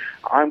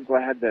 I'm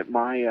glad that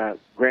my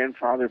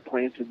grandfather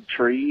planted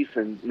trees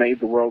and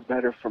made the world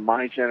better for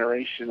my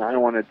generation. I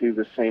want to do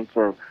the same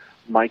for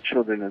my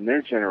children and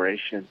their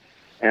generation.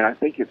 And I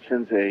think it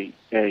sends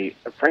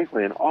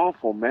frankly, an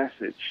awful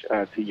message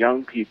to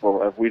young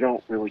people of, we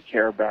don't really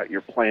care about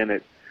your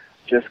planet.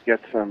 Just get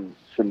some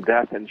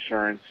death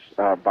insurance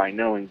by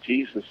knowing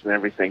Jesus and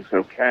everything's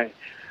okay.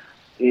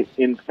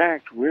 in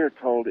fact, we're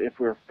told if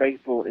we're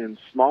faithful in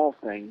small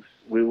things,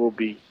 we will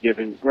be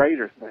given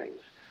greater things.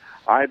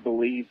 I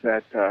believe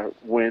that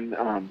when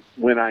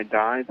I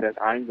die,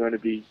 that I'm going to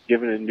be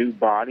given a new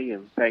body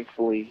and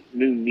thankfully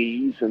new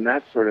knees and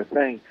that sort of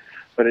thing.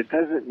 But it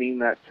doesn't mean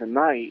that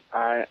tonight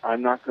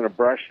I'm not going to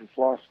brush and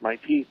floss my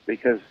teeth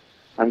because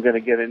I'm going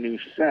to get a new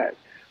set.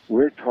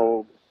 We're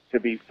told to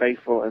be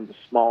faithful in the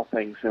small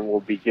things and we'll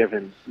be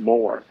given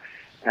more.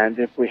 And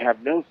if we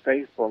have no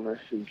faithfulness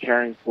in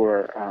caring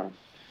for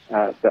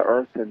the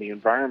earth and the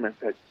environment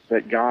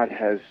that God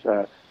has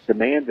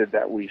demanded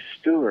that we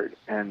steward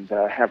and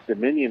have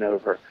dominion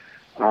over,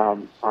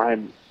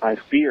 I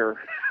fear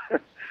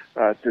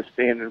to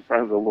stand in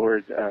front of the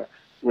Lord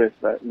with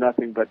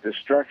nothing but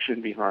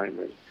destruction behind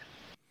me.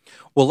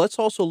 Well, let's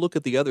also look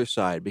at the other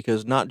side,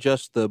 because not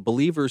just the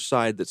believer's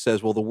side that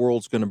says, well, the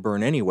world's going to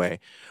burn anyway,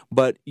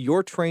 but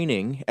your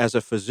training as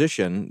a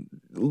physician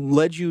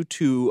led you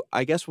to,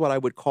 I guess, what I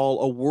would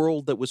call a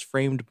world that was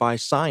framed by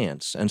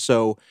science. And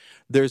so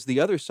there's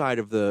the other side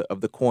of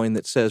the coin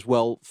that says,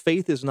 well,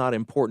 faith is not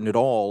important at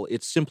all.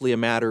 It's simply a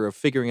matter of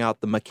figuring out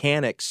the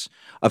mechanics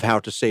of how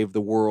to save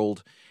the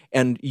world.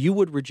 And you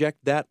would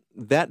reject that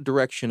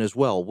direction as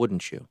well,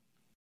 wouldn't you?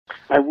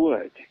 I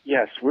would.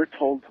 Yes, we're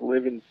told to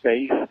live in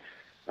faith.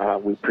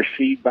 We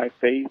proceed by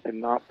faith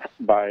and not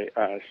by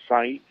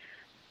sight.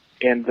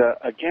 And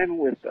again,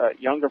 with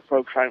younger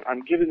folks,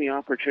 I'm given the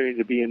opportunity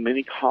to be in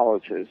many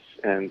colleges,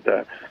 and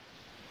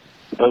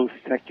both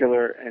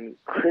secular and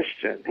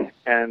Christian.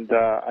 And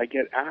I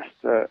get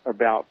asked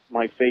about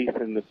my faith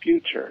in the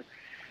future.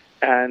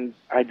 And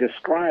I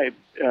describe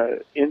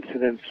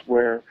incidents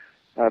where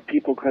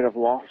people could have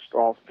lost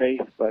all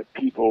faith, but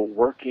people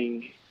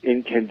working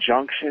in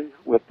conjunction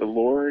with the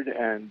Lord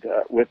and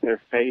with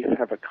their faith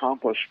have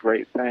accomplished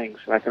great things.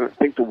 And I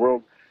think the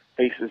world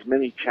faces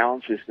many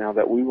challenges now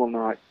that we will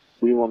not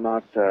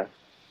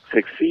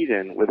succeed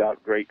in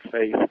without great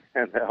faith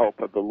and the help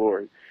of the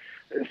Lord.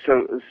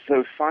 So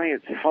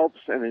science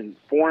helps and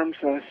informs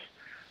us,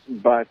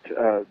 but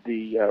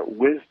the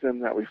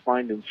wisdom that we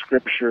find in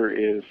Scripture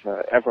is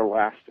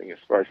everlasting as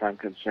far as I'm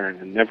concerned,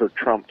 and never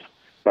trumped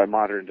by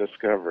modern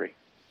discovery.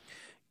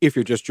 If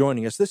you're just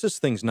joining us, this is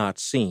Things Not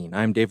Seen.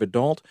 I'm David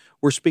Dault.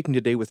 We're speaking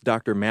today with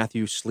Dr.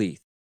 Matthew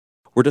Sleeth.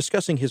 We're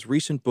discussing his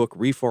recent book,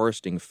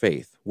 Reforesting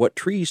Faith, What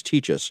Trees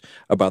Teach Us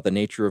About the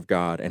Nature of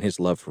God and His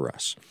Love for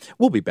Us.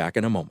 We'll be back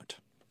in a moment.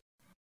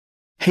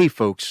 Hey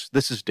folks,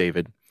 this is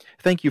David.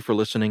 Thank you for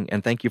listening,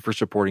 and thank you for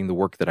supporting the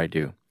work that I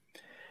do.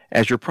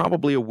 As you're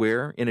probably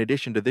aware, in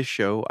addition to this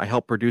show, I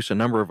help produce a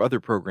number of other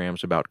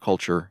programs about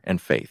culture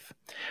and faith.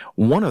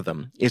 One of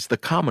them is the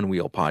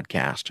Commonweal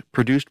podcast,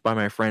 produced by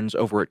my friends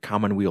over at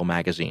Commonweal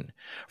Magazine.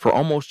 For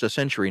almost a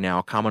century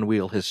now,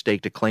 Commonweal has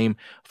staked a claim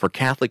for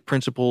Catholic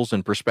principles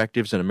and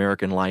perspectives in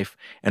American life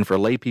and for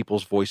lay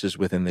people's voices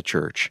within the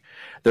church.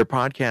 Their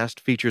podcast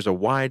features a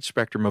wide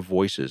spectrum of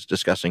voices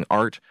discussing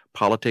art,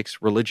 politics,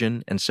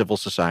 religion, and civil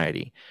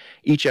society.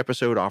 Each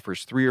episode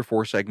offers 3 or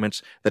 4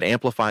 segments that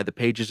amplify the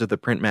pages of the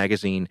print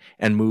magazine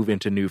and move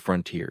into new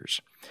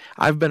frontiers.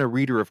 I've been a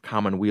reader of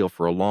Commonweal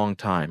for a long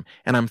time,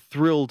 and I'm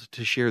thrilled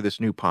to share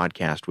this new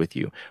podcast with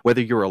you, whether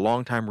you're a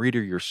longtime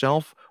reader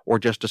yourself or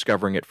just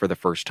discovering it for the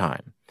first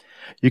time.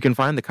 You can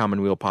find the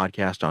Commonweal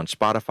podcast on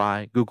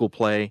Spotify, Google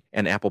Play,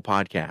 and Apple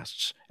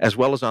Podcasts, as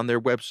well as on their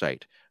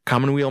website,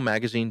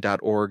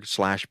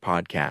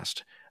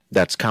 commonwealmagazine.org/podcast.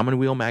 That's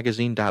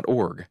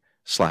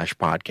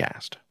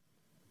commonwealmagazine.org/podcast.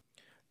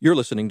 You're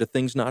listening to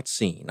Things Not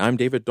Seen. I'm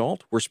David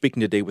Dault. We're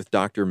speaking today with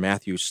Dr.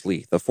 Matthew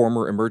Sleeth, a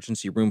former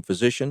emergency room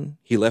physician.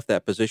 He left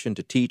that position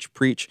to teach,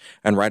 preach,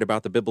 and write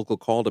about the biblical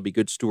call to be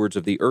good stewards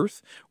of the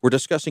earth. We're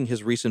discussing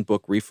his recent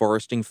book,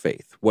 Reforesting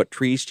Faith, What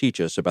Trees Teach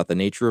Us About the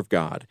Nature of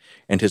God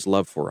and His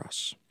Love for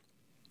Us.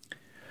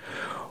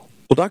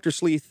 Well, Dr.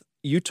 Sleeth,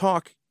 you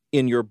talk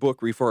in your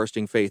book,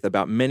 Reforesting Faith,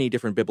 about many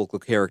different biblical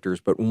characters,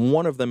 but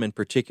one of them in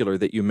particular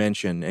that you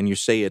mention, and you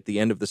say at the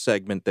end of the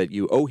segment that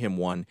you owe him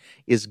one,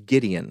 is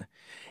Gideon.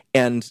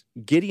 And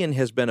Gideon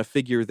has been a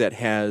figure that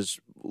has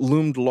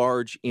loomed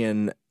large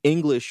in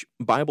English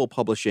Bible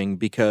publishing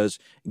because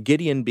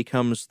Gideon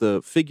becomes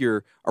the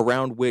figure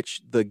around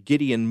which the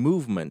Gideon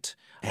movement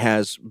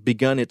has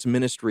begun its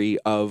ministry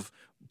of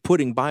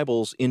putting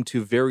Bibles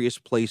into various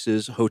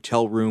places,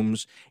 hotel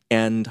rooms,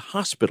 and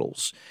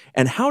hospitals.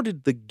 And how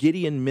did the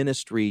Gideon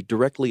ministry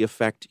directly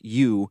affect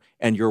you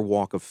and your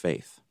walk of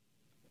faith?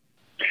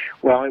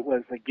 Well, it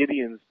was the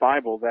Gideon's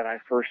Bible that I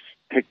first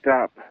picked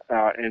up.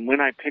 And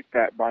when I picked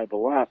that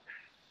Bible up,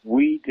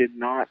 we did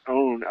not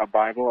own a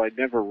Bible. I'd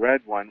never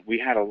read one. We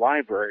had a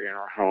library in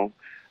our home,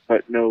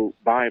 but no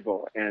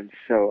Bible. And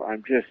so I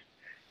just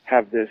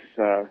have this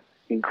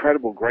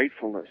incredible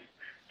gratefulness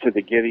to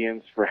the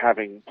Gideons for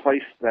having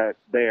placed that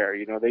there.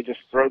 You know, they just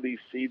throw these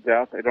seeds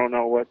out. They don't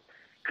know what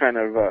kind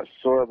of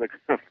soil they're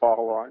going to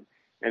fall on.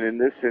 And in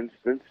this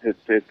instance,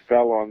 it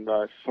fell on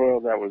the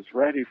soil that was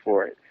ready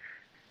for it.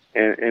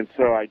 And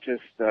so I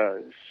just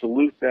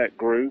salute that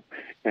group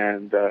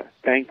and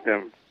thank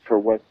them for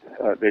what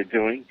they're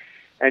doing.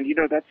 And, you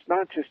know, that's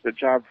not just a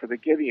job for the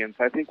Gideons.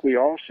 I think we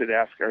all should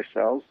ask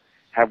ourselves,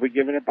 have we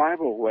given a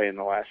Bible away in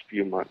the last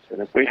few months?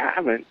 And if we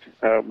haven't,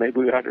 maybe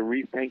we ought to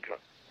rethink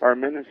our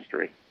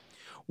ministry.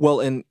 Well,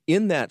 and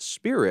in that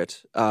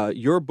spirit,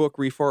 your book,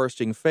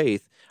 Reforesting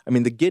Faith, I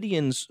mean, the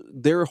Gideons,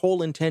 their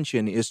whole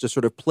intention is to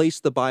sort of place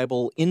the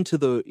Bible into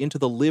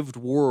the lived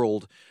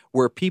world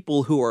where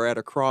people who are at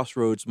a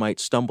crossroads might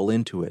stumble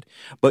into it.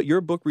 But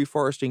your book,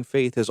 Reforesting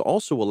Faith, has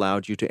also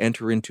allowed you to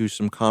enter into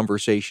some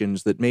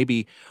conversations that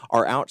maybe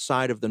are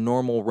outside of the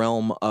normal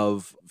realm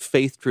of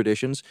faith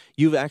traditions.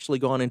 You've actually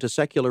gone into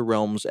secular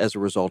realms as a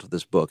result of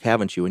this book,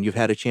 haven't you? And you've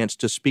had a chance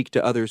to speak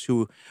to others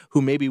who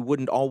maybe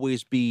wouldn't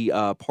always be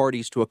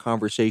parties to a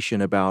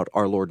conversation about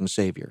our Lord and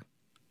Savior.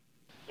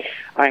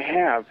 I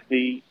have.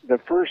 The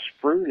first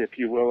fruit, if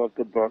you will, of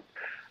the book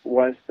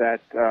was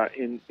that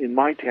in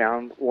my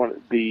town, one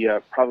of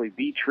the probably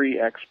the tree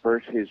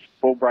expert, his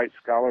Fulbright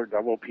scholar,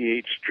 double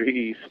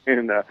PhDs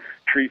in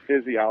tree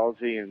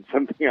physiology and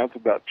something else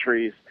about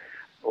trees,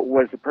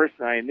 was the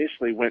person I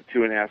initially went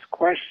to and asked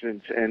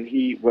questions, and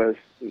he was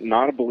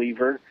not a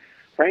believer,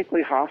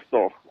 frankly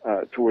hostile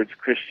towards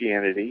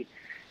Christianity,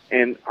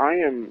 and I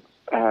am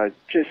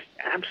just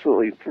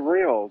absolutely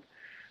thrilled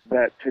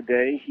that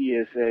today he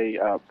is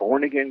a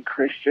born-again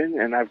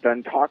Christian, and I've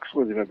done talks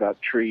with him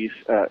about trees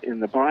in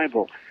the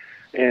Bible.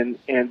 And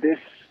this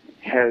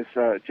has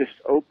just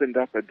opened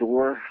up a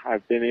door.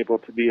 I've been able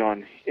to be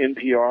on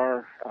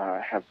NPR,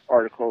 have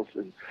articles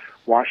in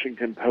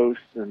Washington Post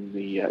and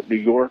the New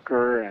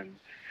Yorker, and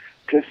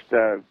just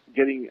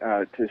getting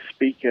to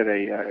speak at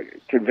a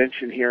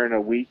convention here in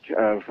a week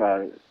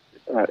of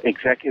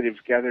executives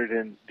gathered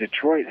in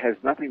Detroit has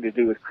nothing to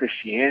do with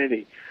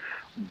Christianity.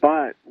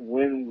 But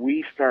when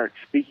we start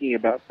speaking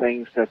about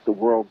things that the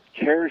world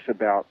cares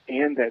about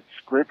and that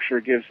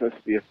Scripture gives us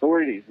the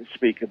authority to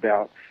speak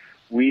about,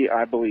 we,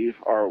 I believe,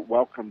 are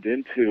welcomed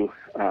into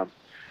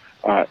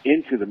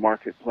the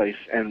marketplace,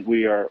 and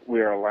we are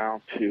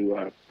allowed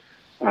to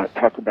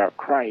talk about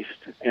Christ.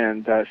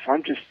 And so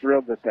I'm just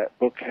thrilled that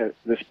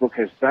this book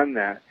has done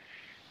that,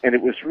 and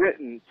it was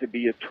written to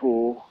be a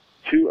tool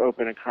to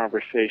open a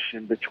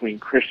conversation between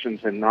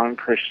Christians and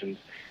non-Christians,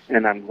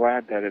 and I'm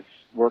glad that it's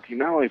working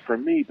not only for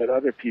me, but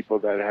other people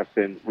that have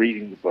been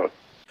reading the book.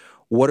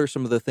 What are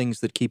some of the things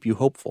that keep you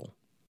hopeful?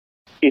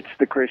 It's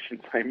the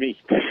Christians I meet.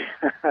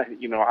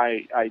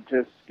 I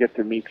just get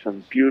to meet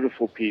some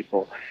beautiful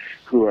people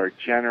who are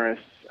generous,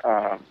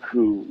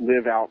 who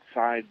live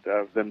outside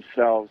of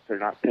themselves. They're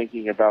not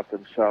thinking about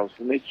themselves,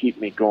 and they keep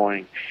me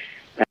going.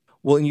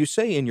 Well, and you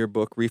say in your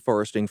book,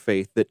 Reforesting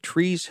Faith, that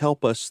trees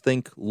help us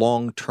think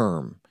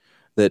long-term,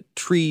 that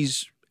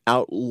trees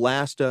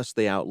outlast us,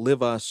 they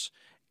outlive us,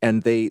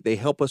 and they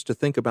help us to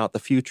think about the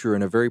future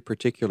in a very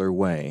particular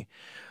way.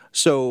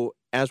 So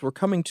as we're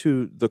coming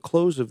to the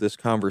close of this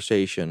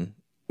conversation,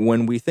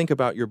 when we think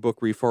about your book,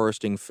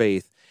 Reforesting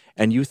Faith,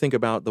 and you think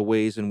about the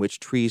ways in which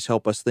trees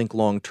help us think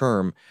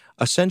long-term,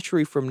 a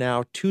century from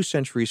now, 2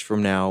 centuries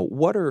from now,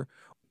 what are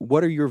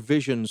your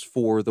visions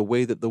for the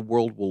way that the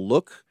world will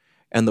look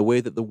and the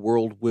way that the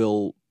world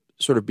will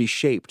sort of be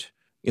shaped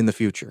in the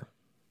future?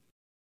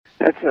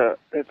 That's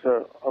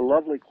a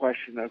lovely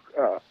question.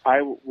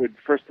 I would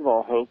first of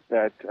all hope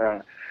that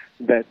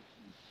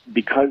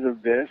because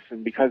of this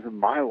and because of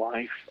my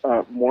life,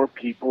 more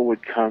people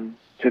would come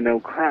to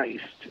know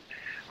Christ.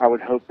 I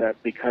would hope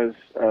that because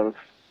of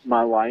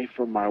my life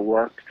or my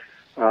work,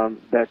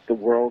 that the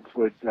world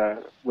would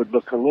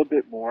look a little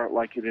bit more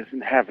like it is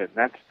in heaven.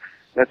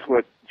 That's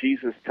what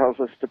Jesus tells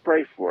us to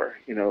pray for.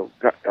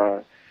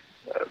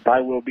 Thy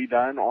will be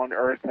done on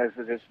earth as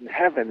it is in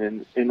heaven.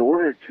 And in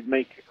order to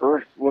make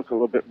earth look a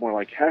little bit more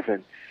like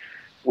heaven,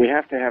 we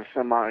have to have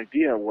some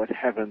idea what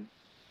heaven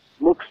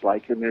looks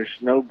like. And there's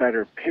no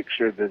better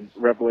picture than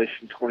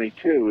Revelation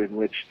 22, in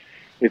which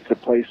it's a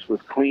place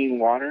with clean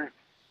water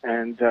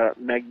and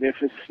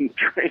magnificent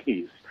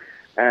trees.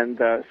 And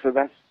so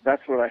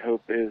that's what I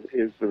hope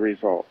is the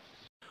result.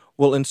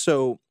 Well, and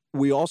so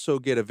we also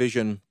get a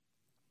vision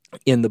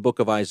in the book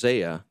of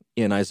Isaiah,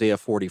 in Isaiah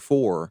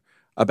 44,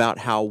 about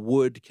how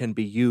wood can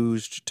be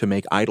used to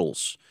make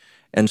idols.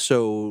 And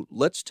so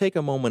let's take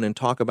a moment and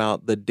talk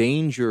about the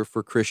danger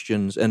for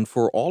Christians and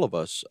for all of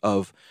us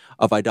of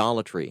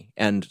idolatry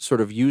and sort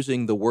of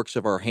using the works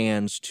of our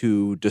hands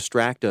to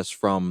distract us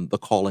from the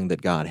calling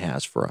that God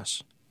has for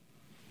us.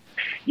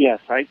 Yes,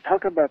 I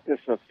talk about this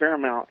a fair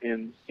amount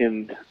in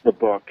the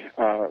book.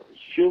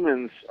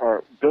 Humans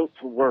are built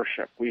to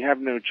worship. We have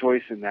no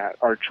choice in that.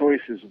 Our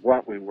choice is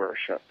what we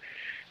worship.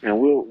 And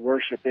we'll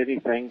worship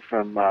anything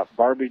from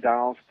Barbie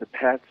dolls to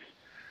pets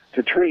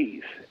to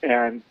trees.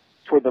 And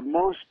for the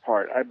most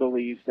part, I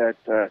believe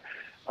that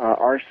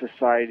our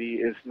society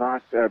is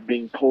not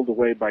being pulled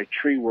away by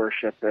tree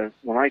worship.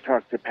 When I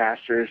talk to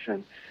pastors,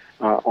 and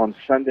on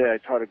Sunday I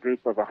taught a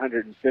group of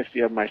 150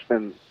 of them, I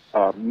spend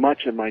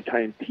much of my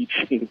time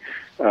teaching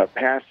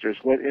pastors.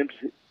 What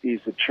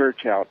empties the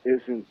church out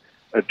isn't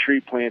a tree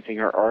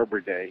planting or Arbor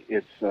Day.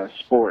 It's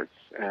sports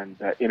and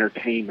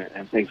entertainment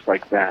and things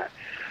like that.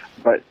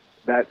 But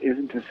that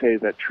isn't to say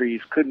that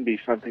trees couldn't be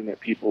something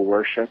that people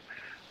worship.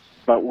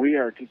 but we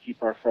are to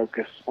keep our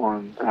focus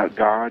on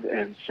God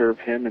and serve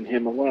Him and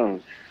Him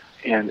alone,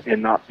 and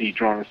not be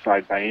drawn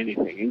aside by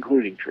anything,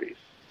 including trees.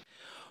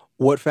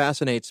 What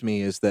fascinates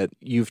me is that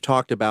you've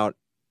talked about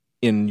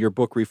in your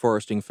book,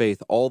 Reforesting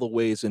Faith, all the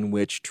ways in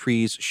which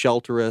trees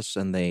shelter us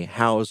and they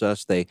house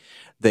us, they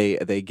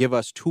give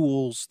us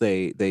tools,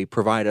 they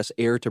provide us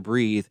air to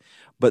breathe.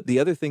 But the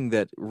other thing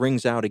that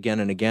rings out again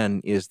and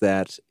again is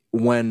that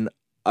when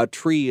a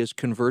tree is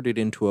converted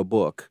into a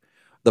book,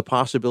 the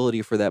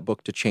possibility for that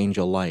book to change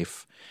a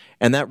life.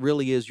 And that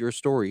really is your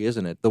story,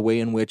 isn't it? The way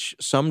in which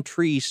some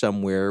tree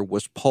somewhere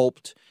was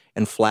pulped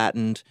and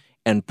flattened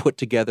and put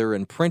together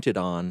and printed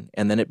on,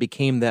 and then it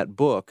became that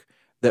book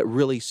that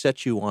really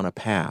set you on a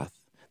path.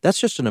 That's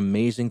just an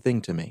amazing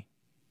thing to me.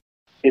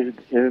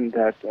 Isn't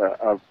that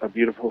a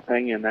beautiful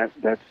thing? And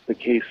that's the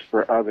case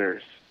for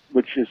others,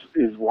 which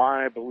is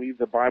why I believe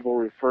the Bible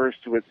refers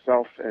to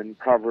itself in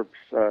Proverbs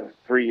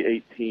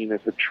 3:18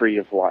 as a tree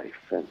of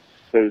life, and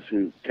those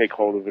who take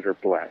hold of it are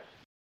blessed.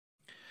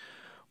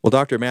 Well,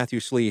 Dr.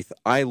 Matthew Sleeth,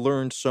 I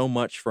learned so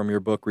much from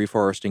your book,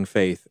 Reforesting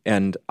Faith,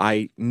 and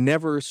I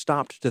never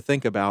stopped to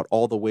think about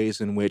all the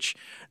ways in which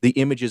the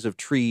images of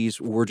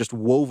trees were just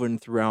woven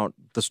throughout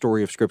the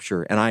story of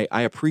Scripture. And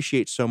I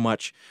appreciate so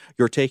much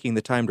your taking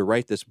the time to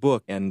write this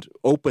book and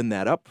open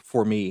that up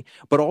for me,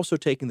 but also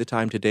taking the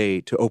time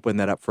today to open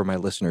that up for my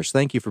listeners.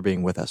 Thank you for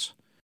being with us.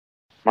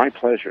 My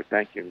pleasure.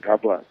 Thank you, and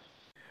God bless.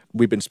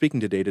 We've been speaking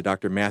today to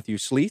Dr. Matthew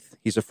Sleeth.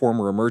 He's a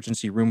former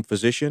emergency room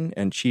physician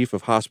and chief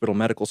of hospital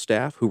medical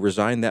staff who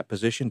resigned that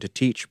position to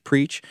teach,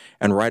 preach,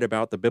 and write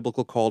about the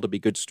biblical call to be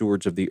good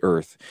stewards of the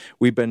earth.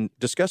 We've been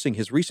discussing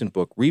his recent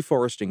book,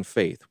 Reforesting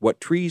Faith, What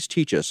Trees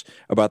Teach Us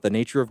About the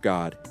Nature of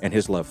God and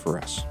His Love for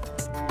Us.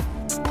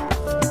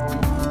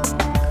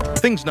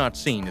 Things Not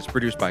Seen is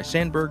produced by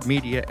Sandberg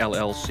Media,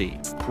 LLC.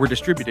 We're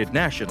distributed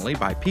nationally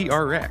by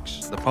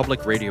PRX, the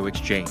Public Radio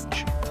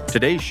Exchange.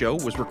 Today's show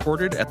was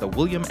recorded at the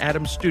William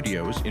Adams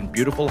Studios in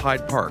beautiful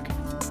Hyde Park,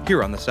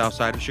 here on the south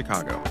side of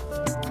Chicago.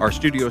 Our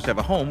studios have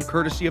a home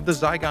courtesy of the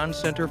Zygon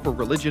Center for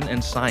Religion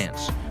and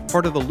Science,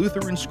 part of the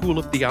Lutheran School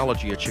of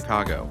Theology at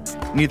Chicago.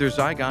 Neither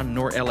Zygon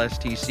nor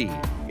LSTC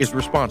is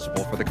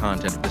responsible for the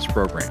content of this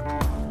program.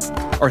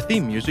 Our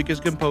theme music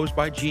is composed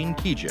by Gene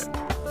Kija.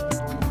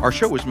 Our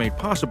show is made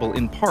possible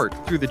in part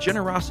through the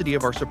generosity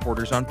of our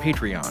supporters on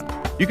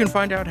Patreon. You can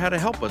find out how to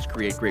help us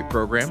create great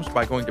programs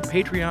by going to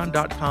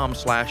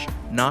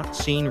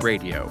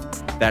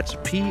patreon.com/notseenradio. That's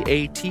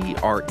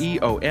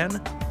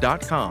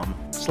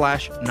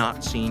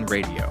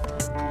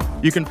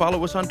patreon.com/notseenradio. You can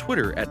follow us on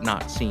Twitter at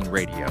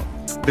notseenradio.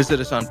 Visit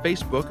us on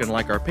Facebook and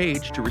like our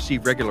page to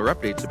receive regular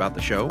updates about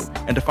the show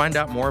and to find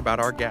out more about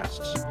our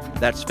guests.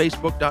 That's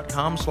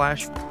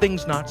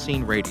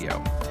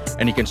facebook.com/thingsnotseenradio.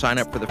 And you can sign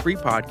up for the free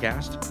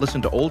podcast,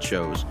 listen to old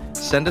shows,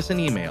 send us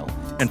an email,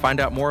 and find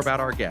out more about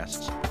our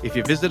guests if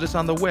you visit us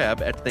on the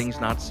web at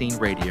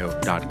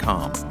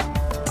thingsnotseenradio.com.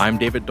 I'm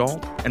David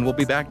Dault, and we'll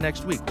be back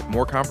next week with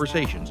more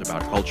conversations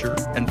about culture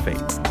and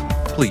faith.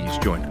 Please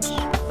join us.